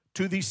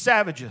to these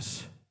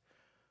savages.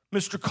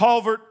 Mr.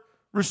 Culvert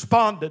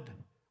responded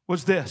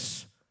was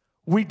this: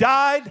 we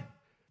died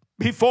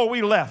before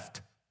we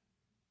left.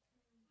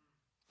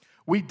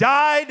 We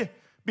died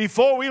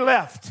before we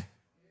left.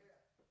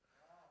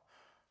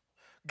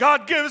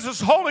 God gives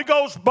us Holy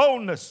Ghost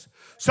boldness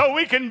so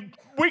we can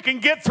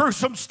get through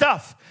some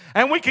stuff,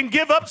 and we can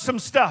give up some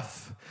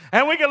stuff,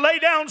 and we can lay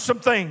down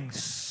some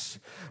things.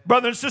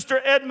 Brother and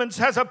Sister Edmonds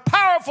has a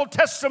powerful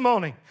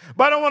testimony,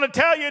 but I want to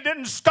tell you it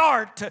didn't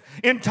start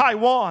in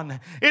Taiwan.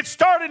 It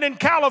started in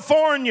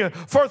California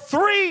for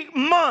 3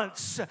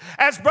 months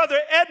as Brother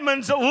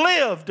Edmonds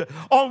lived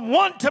on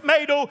 1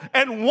 tomato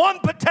and 1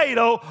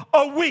 potato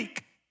a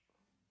week.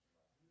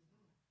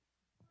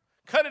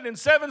 Cut it in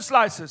 7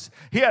 slices.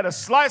 He had a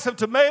slice of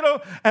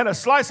tomato and a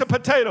slice of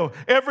potato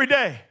every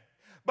day.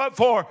 But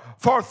for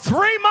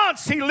 3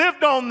 months, he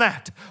lived on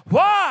that.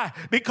 Why?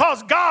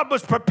 Because God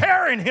was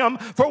preparing him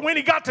for when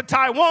he got to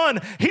Taiwan,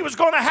 he was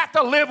going to have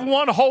to live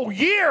 1 whole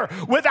year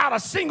without a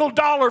single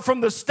dollar from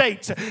the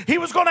States. He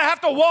was going to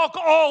have to walk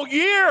all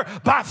year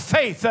by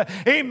faith.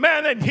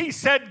 Amen. And he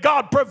said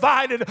God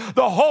provided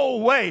the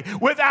whole way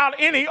without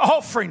any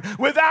offering,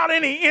 without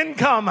any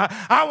income.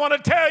 I want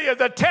to tell you,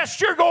 the test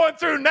you're going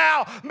through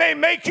now may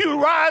make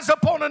you rise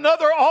up on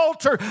another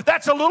altar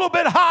that's a little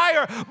bit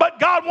higher, but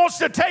God wants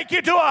to take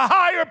you to a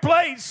higher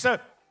place.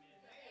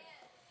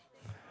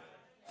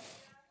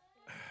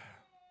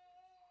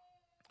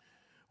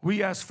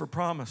 We ask for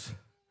promise.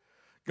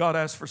 God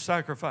asks for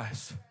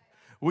sacrifice.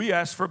 We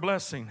ask for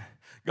blessing.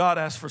 God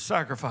asks for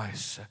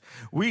sacrifice.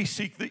 We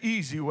seek the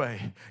easy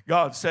way.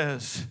 God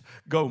says,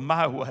 go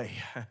my way.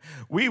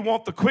 We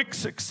want the quick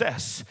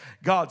success.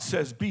 God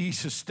says, be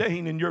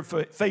sustained in your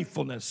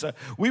faithfulness.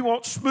 We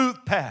want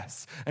smooth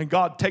paths. And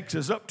God takes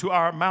us up to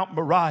our Mount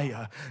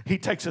Moriah. He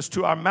takes us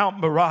to our Mount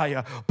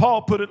Moriah.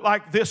 Paul put it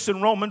like this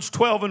in Romans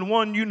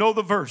 12:1. You know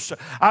the verse.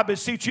 I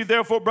beseech you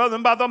therefore,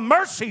 brethren, by the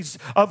mercies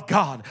of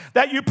God,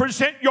 that you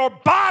present your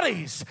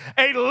bodies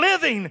a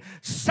living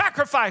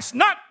sacrifice,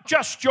 not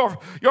just your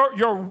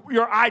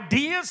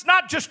ideas,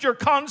 not just your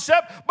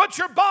concept, but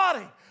your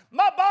body.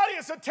 My body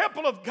is a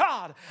temple of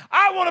God.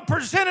 I want to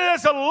present it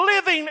as a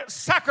living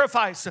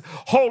sacrifice,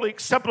 holy,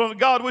 acceptable to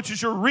God, which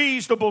is your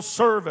reasonable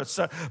service.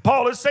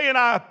 Paul is saying,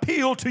 I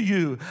appeal to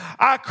you.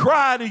 I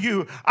cry to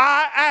you.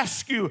 I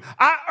ask you.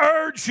 I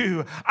urge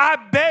you. I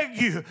beg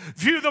you.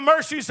 View the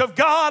mercies of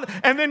God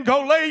and then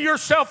go lay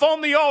yourself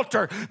on the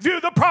altar. View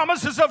the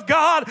promises of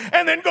God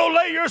and then go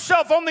lay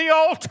yourself on the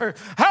altar.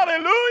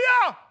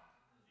 Hallelujah.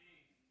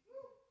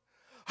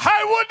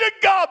 I would to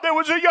God there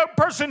was a young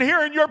person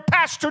here in your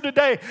pastor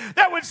today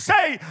that would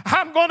say,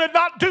 I'm going to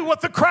not do what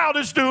the crowd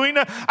is doing.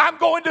 I'm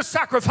going to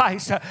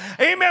sacrifice.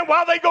 Amen.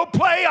 While they go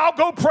play, I'll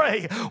go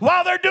pray.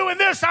 While they're doing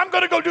this, I'm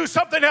going to go do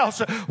something else.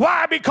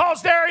 Why?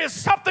 Because there is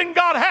something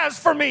God has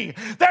for me.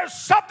 There's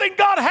something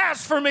God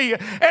has for me,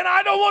 and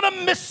I don't want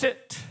to miss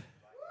it.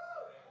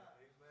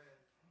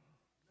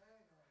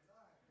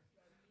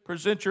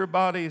 Present your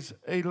bodies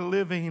a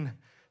living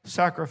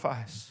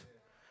sacrifice.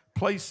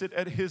 Place it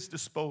at His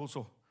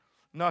disposal,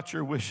 not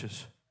your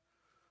wishes.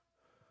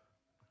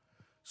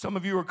 Some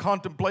of you are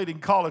contemplating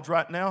college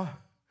right now.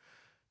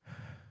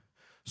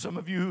 Some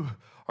of you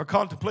are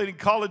contemplating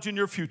college in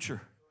your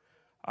future.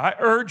 I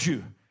urge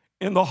you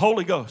in the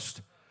Holy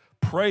Ghost,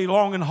 pray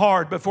long and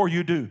hard before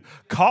you do.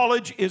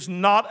 College is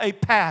not a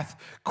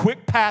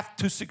quick path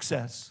to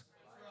success.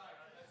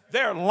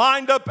 They're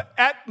lined up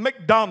at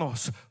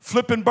McDonald's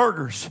flipping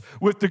burgers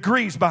with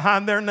degrees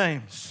behind their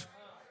names.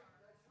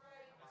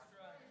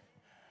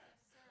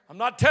 I'm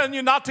not telling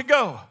you not to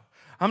go.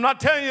 I'm not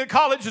telling you that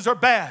colleges are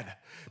bad.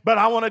 But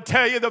I want to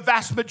tell you the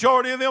vast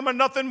majority of them are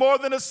nothing more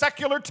than a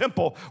secular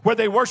temple where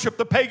they worship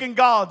the pagan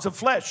gods of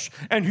flesh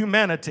and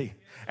humanity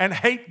and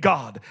hate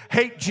God,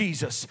 hate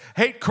Jesus,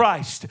 hate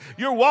Christ.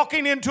 You're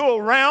walking into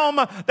a realm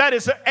that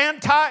is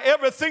anti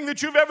everything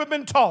that you've ever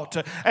been taught.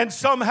 And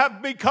some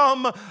have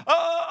become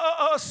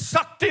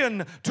sucked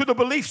in to the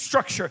belief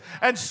structure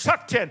and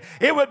sucked in.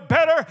 It would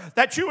better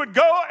that you would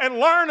go and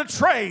learn a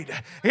trade.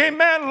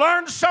 Amen.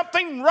 Learn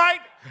something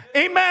right.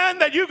 Amen,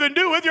 that you can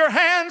do with your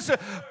hands.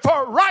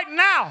 For right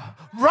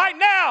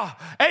now,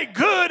 a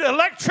good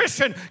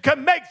electrician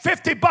can make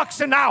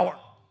 $50 an hour.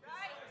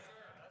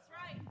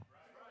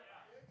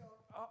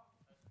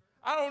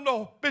 I don't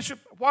know, Bishop,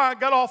 why I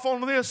got off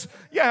on this.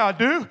 Yeah, I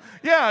do.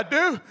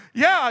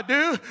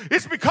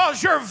 It's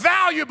because you're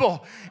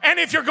valuable. And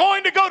if you're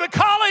going to go to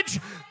college,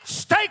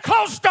 stay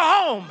close to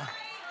home.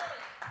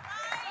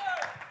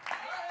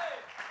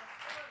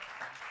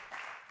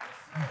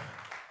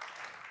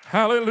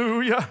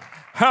 Hallelujah,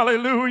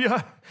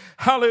 hallelujah,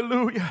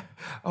 hallelujah.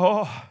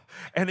 Oh,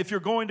 and if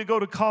you're going to go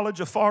to college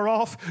afar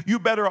off, you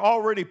better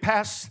already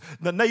pass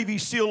the Navy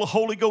SEAL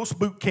Holy Ghost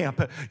boot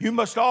camp. You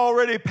must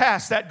already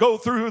pass that, go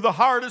through the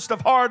hardest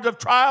of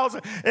trials.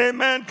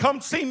 Amen.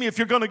 Come see me if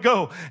you're going to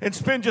go and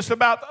spend just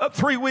about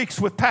 3 weeks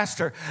with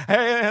Pastor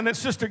and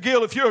Sister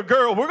Gill. If you're a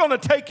girl, we're going to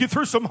take you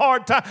through some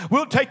hard time.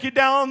 We'll take you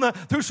down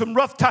through some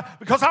rough time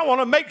because I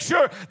want to make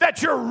sure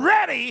that you're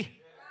ready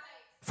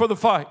for the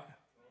fight.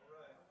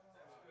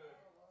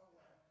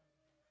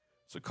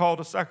 It's a call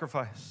to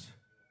sacrifice.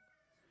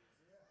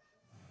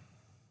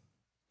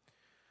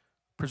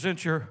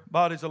 Present your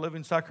bodies a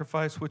living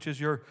sacrifice, which is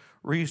your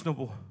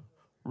reasonable,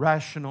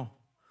 rational,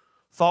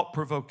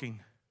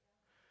 thought-provoking.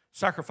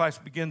 Sacrifice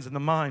begins in the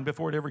mind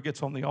before it ever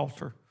gets on the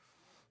altar.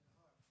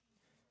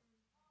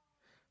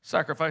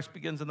 Sacrifice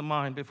begins in the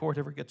mind before it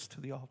ever gets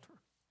to the altar.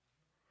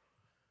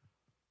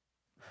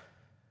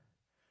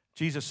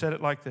 Jesus said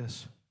it like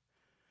this.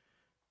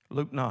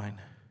 Luke 9.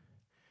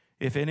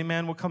 If any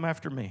man will come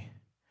after me,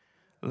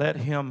 let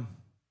him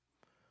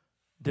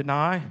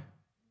deny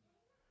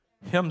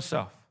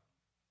himself,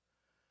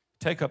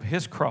 take up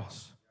his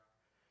cross,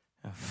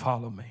 and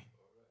follow me.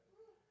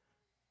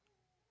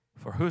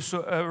 For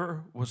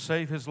whosoever will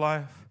save his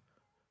life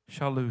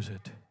shall lose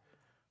it,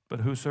 but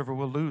whosoever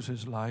will lose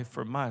his life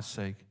for my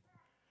sake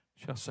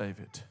shall save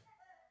it.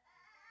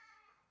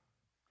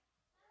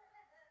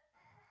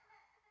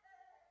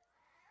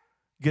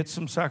 Get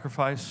some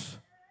sacrifice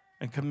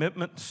and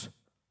commitments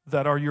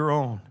that are your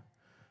own,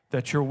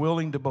 that you're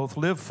willing to both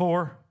live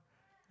for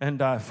and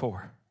die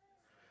for.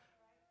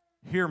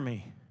 Hear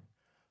me.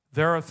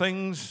 There are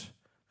things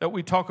that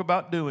we talk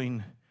about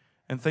doing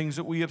and things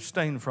that we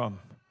abstain from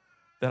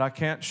that I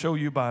can't show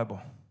you Bible.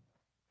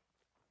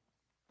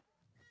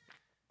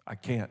 I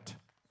can't.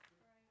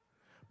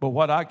 But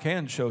what I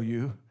can show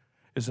you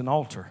is an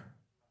altar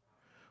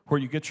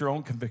where you get your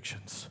own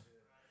convictions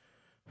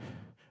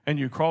and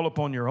you crawl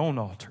upon your own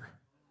altar.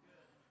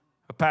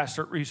 A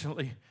pastor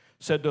recently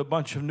said to a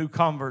bunch of new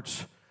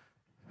converts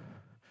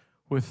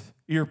with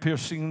ear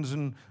piercings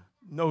and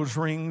nose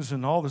rings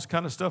and all this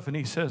kind of stuff, and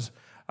he says,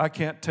 I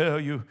can't tell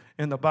you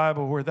in the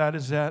Bible where that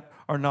is at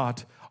or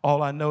not.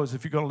 All I know is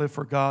if you're going to live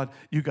for God,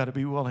 you got to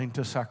be willing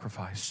to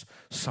sacrifice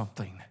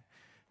something.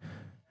 You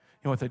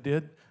know what they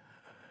did?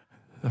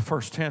 The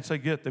first chance they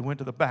get, they went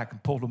to the back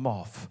and pulled them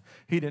off.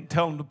 He didn't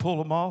tell them to pull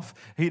them off.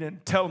 He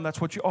didn't tell them that's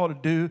what you ought to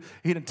do.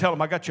 He didn't tell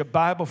them, I got your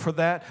Bible for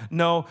that.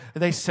 No,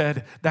 they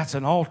said, that's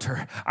an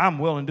altar. I'm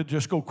willing to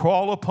just go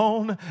crawl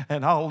upon,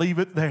 and I'll leave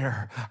it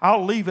there.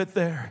 I'll leave it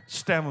there.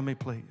 Stand with me,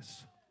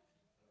 please.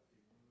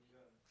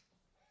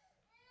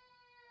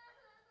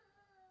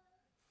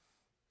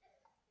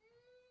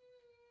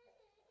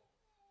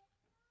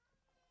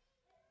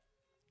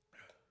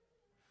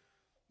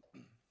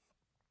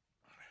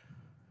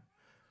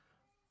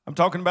 I'm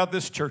talking about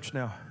this church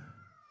now.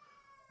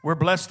 We're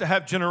blessed to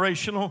have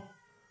generational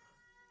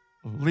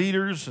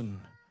leaders and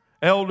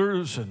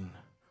elders, and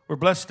we're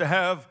blessed to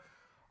have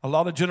a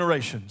lot of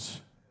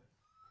generations.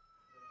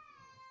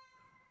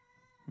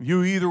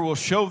 You either will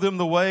show them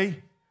the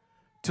way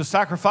to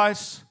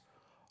sacrifice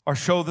or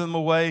show them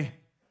a way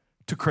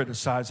to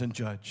criticize and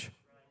judge.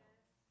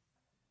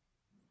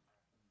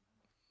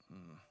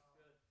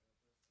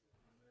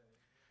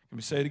 Let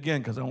me say it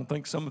again because I don't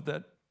think some of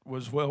that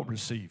was well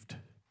received.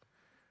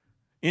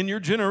 In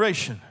your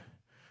generation,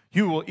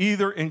 you will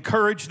either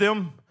encourage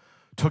them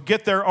to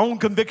get their own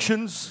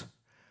convictions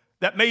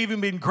that may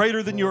even be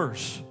greater than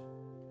yours,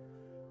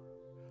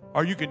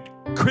 or you could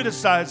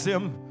criticize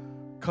them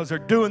because they're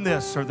doing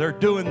this or they're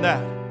doing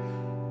that.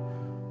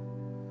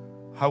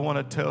 I want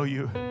to tell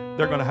you,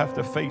 they're going to have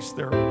to face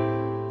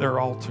their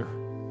altar.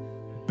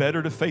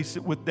 Better to face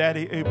it with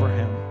Daddy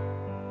Abraham.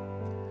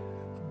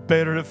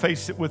 Better to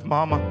face it with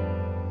Mama.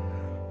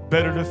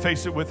 Better to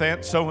face it with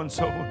Aunt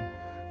so-and-so.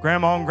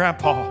 Grandma and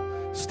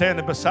Grandpa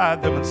standing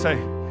beside them and say,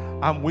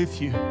 I'm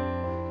with you.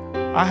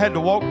 I had to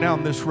walk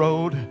down this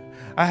road.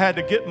 I had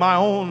to get my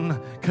own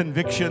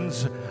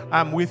convictions.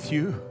 I'm with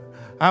you.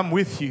 I'm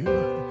with you.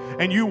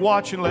 And you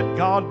watch and let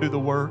God do the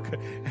work,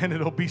 and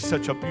it'll be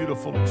such a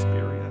beautiful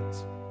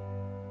experience.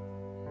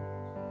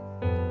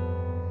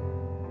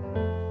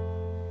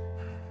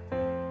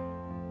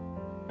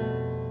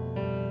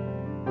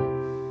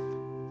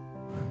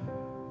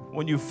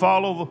 When you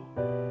follow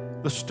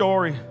the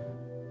story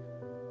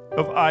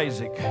of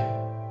Isaac,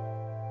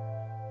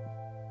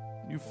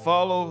 you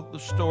follow the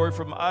story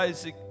from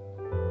Isaac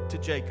to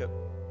Jacob,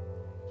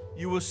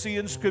 you will see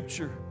in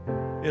Scripture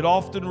it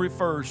often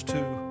refers to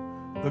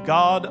the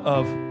God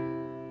of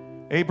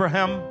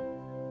Abraham,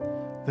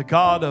 the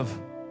God of,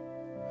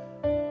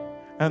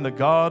 and the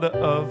God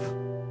of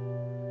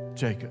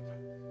Jacob.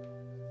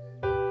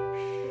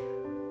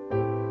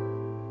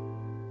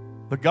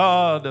 The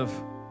God of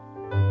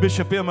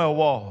Bishop M.L.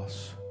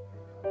 Walls,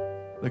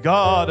 the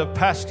God of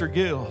Pastor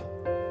Gill,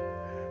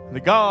 the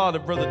God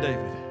of Brother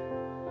David.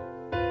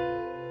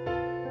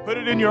 Put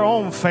it in your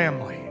own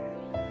family.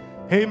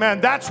 Amen.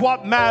 That's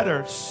what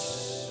matters.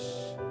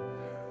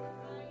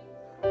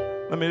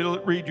 Let me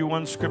read you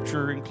one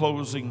scripture in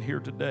closing here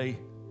today.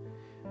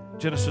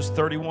 Genesis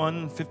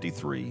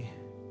 31:53.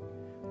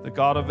 The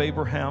God of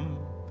Abraham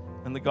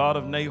and the God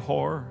of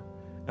Nahor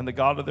and the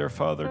God of their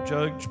father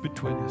judge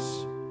between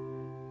us.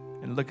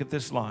 And look at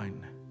this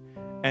line.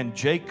 And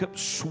Jacob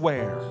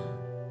sware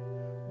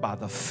by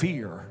the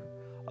fear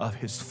of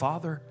his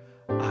father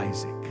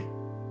Isaac.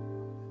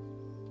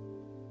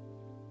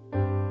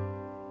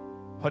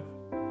 What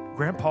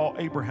Grandpa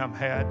Abraham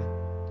had,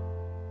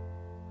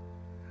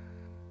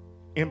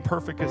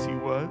 imperfect as he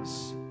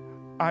was,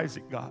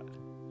 Isaac got.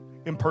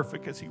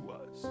 Imperfect as he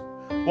was.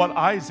 What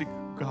Isaac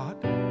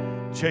got,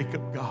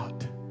 Jacob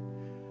got.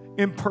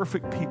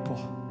 Imperfect people,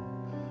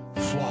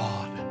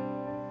 flawed.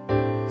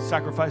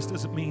 Sacrifice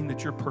doesn't mean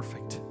that you're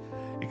perfect,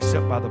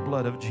 except by the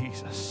blood of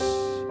Jesus.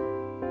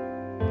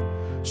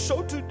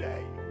 So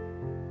today,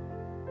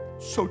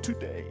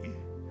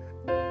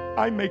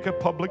 I make a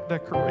public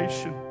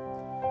declaration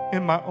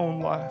in my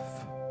own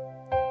life.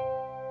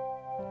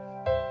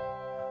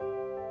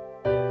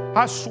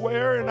 I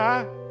swear and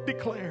I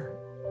declare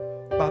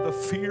by the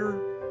fear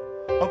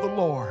of the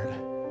Lord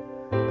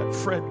that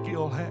Fred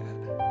Gill had.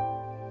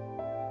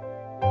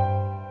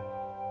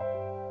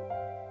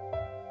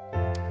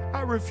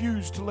 I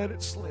refuse to let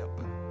it slip.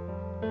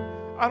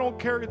 I don't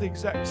carry the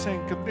exact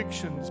same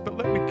convictions, but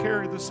let me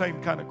carry the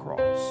same kind of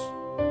cross.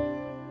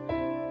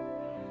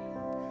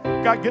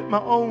 God, get my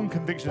own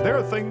convictions. There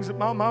are things that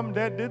my mom and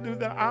dad did do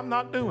that I'm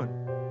not doing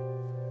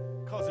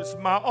because it's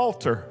my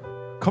altar.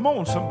 Come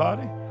on,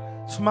 somebody.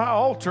 It's my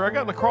altar. I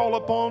got to crawl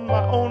up on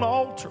my own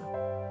altar.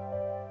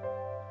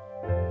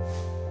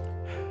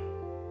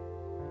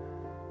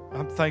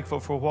 I'm thankful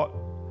for what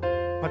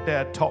my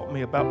dad taught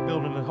me about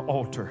building an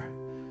altar,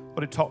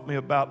 what he taught me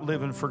about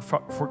living for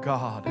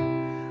God.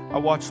 I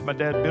watched my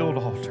dad build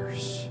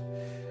altars.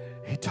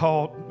 He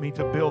taught me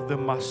to build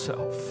them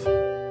myself.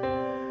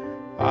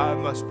 I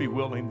must be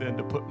willing then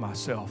to put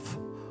myself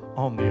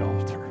on the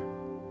altar.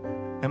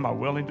 Am I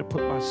willing to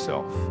put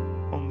myself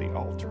on the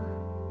altar?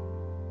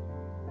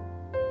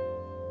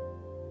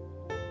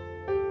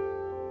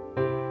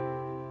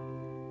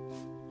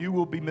 You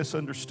will be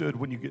misunderstood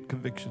when you get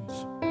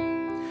convictions.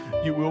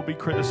 You will be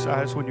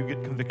criticized when you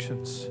get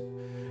convictions.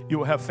 You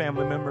will have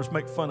family members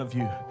make fun of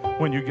you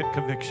when you get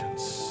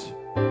convictions.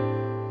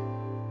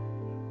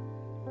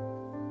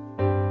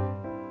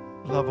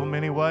 Love them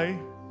anyway.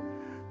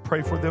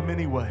 Pray for them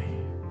anyway.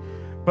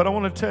 But I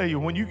want to tell you,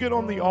 when you get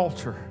on the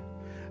altar,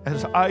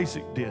 as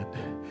Isaac did,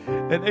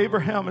 and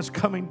Abraham is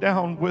coming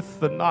down with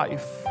the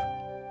knife,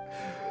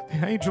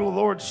 the angel of the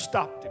Lord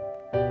stopped him.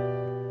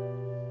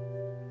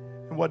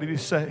 And what did he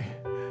say?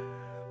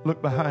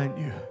 Look behind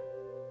you.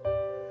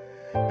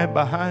 And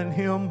behind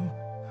him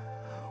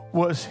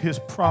was his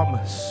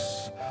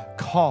promise,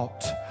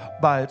 caught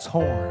by its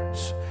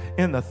horns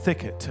in the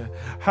thicket.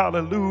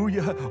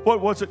 Hallelujah. What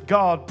was it?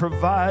 God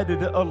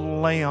provided a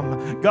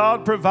lamb.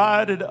 God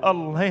provided a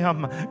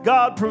lamb.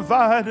 God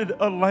provided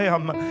a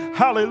lamb.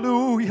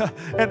 Hallelujah.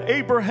 And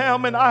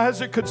Abraham and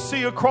Isaac could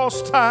see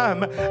across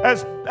time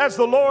as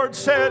the Lord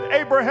said,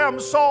 Abraham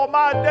saw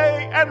my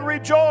day and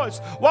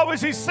rejoiced. What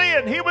was he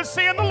seeing? He was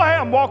seeing the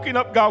lamb walking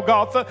up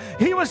Golgotha.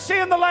 He was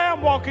seeing the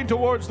lamb walking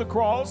towards the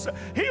cross.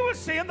 He was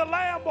seeing the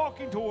lamb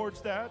walking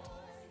towards that.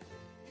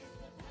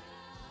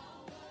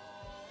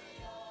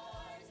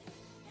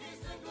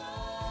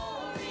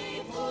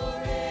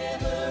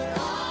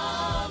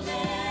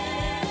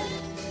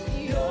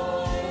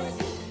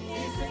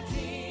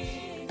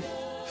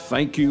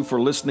 Thank you for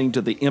listening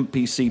to the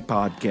MPC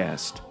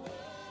podcast.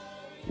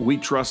 We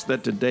trust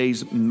that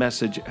today's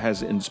message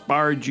has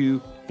inspired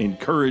you,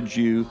 encouraged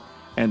you,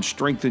 and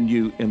strengthened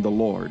you in the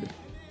Lord.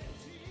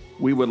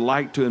 We would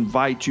like to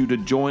invite you to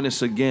join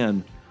us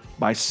again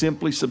by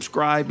simply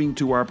subscribing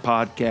to our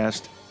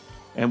podcast,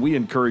 and we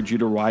encourage you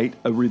to write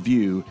a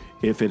review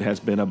if it has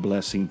been a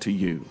blessing to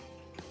you.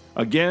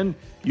 Again,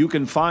 you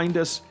can find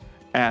us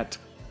at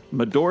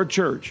Medora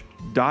Church,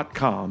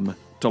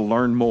 to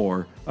learn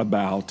more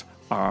about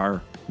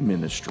our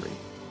ministry.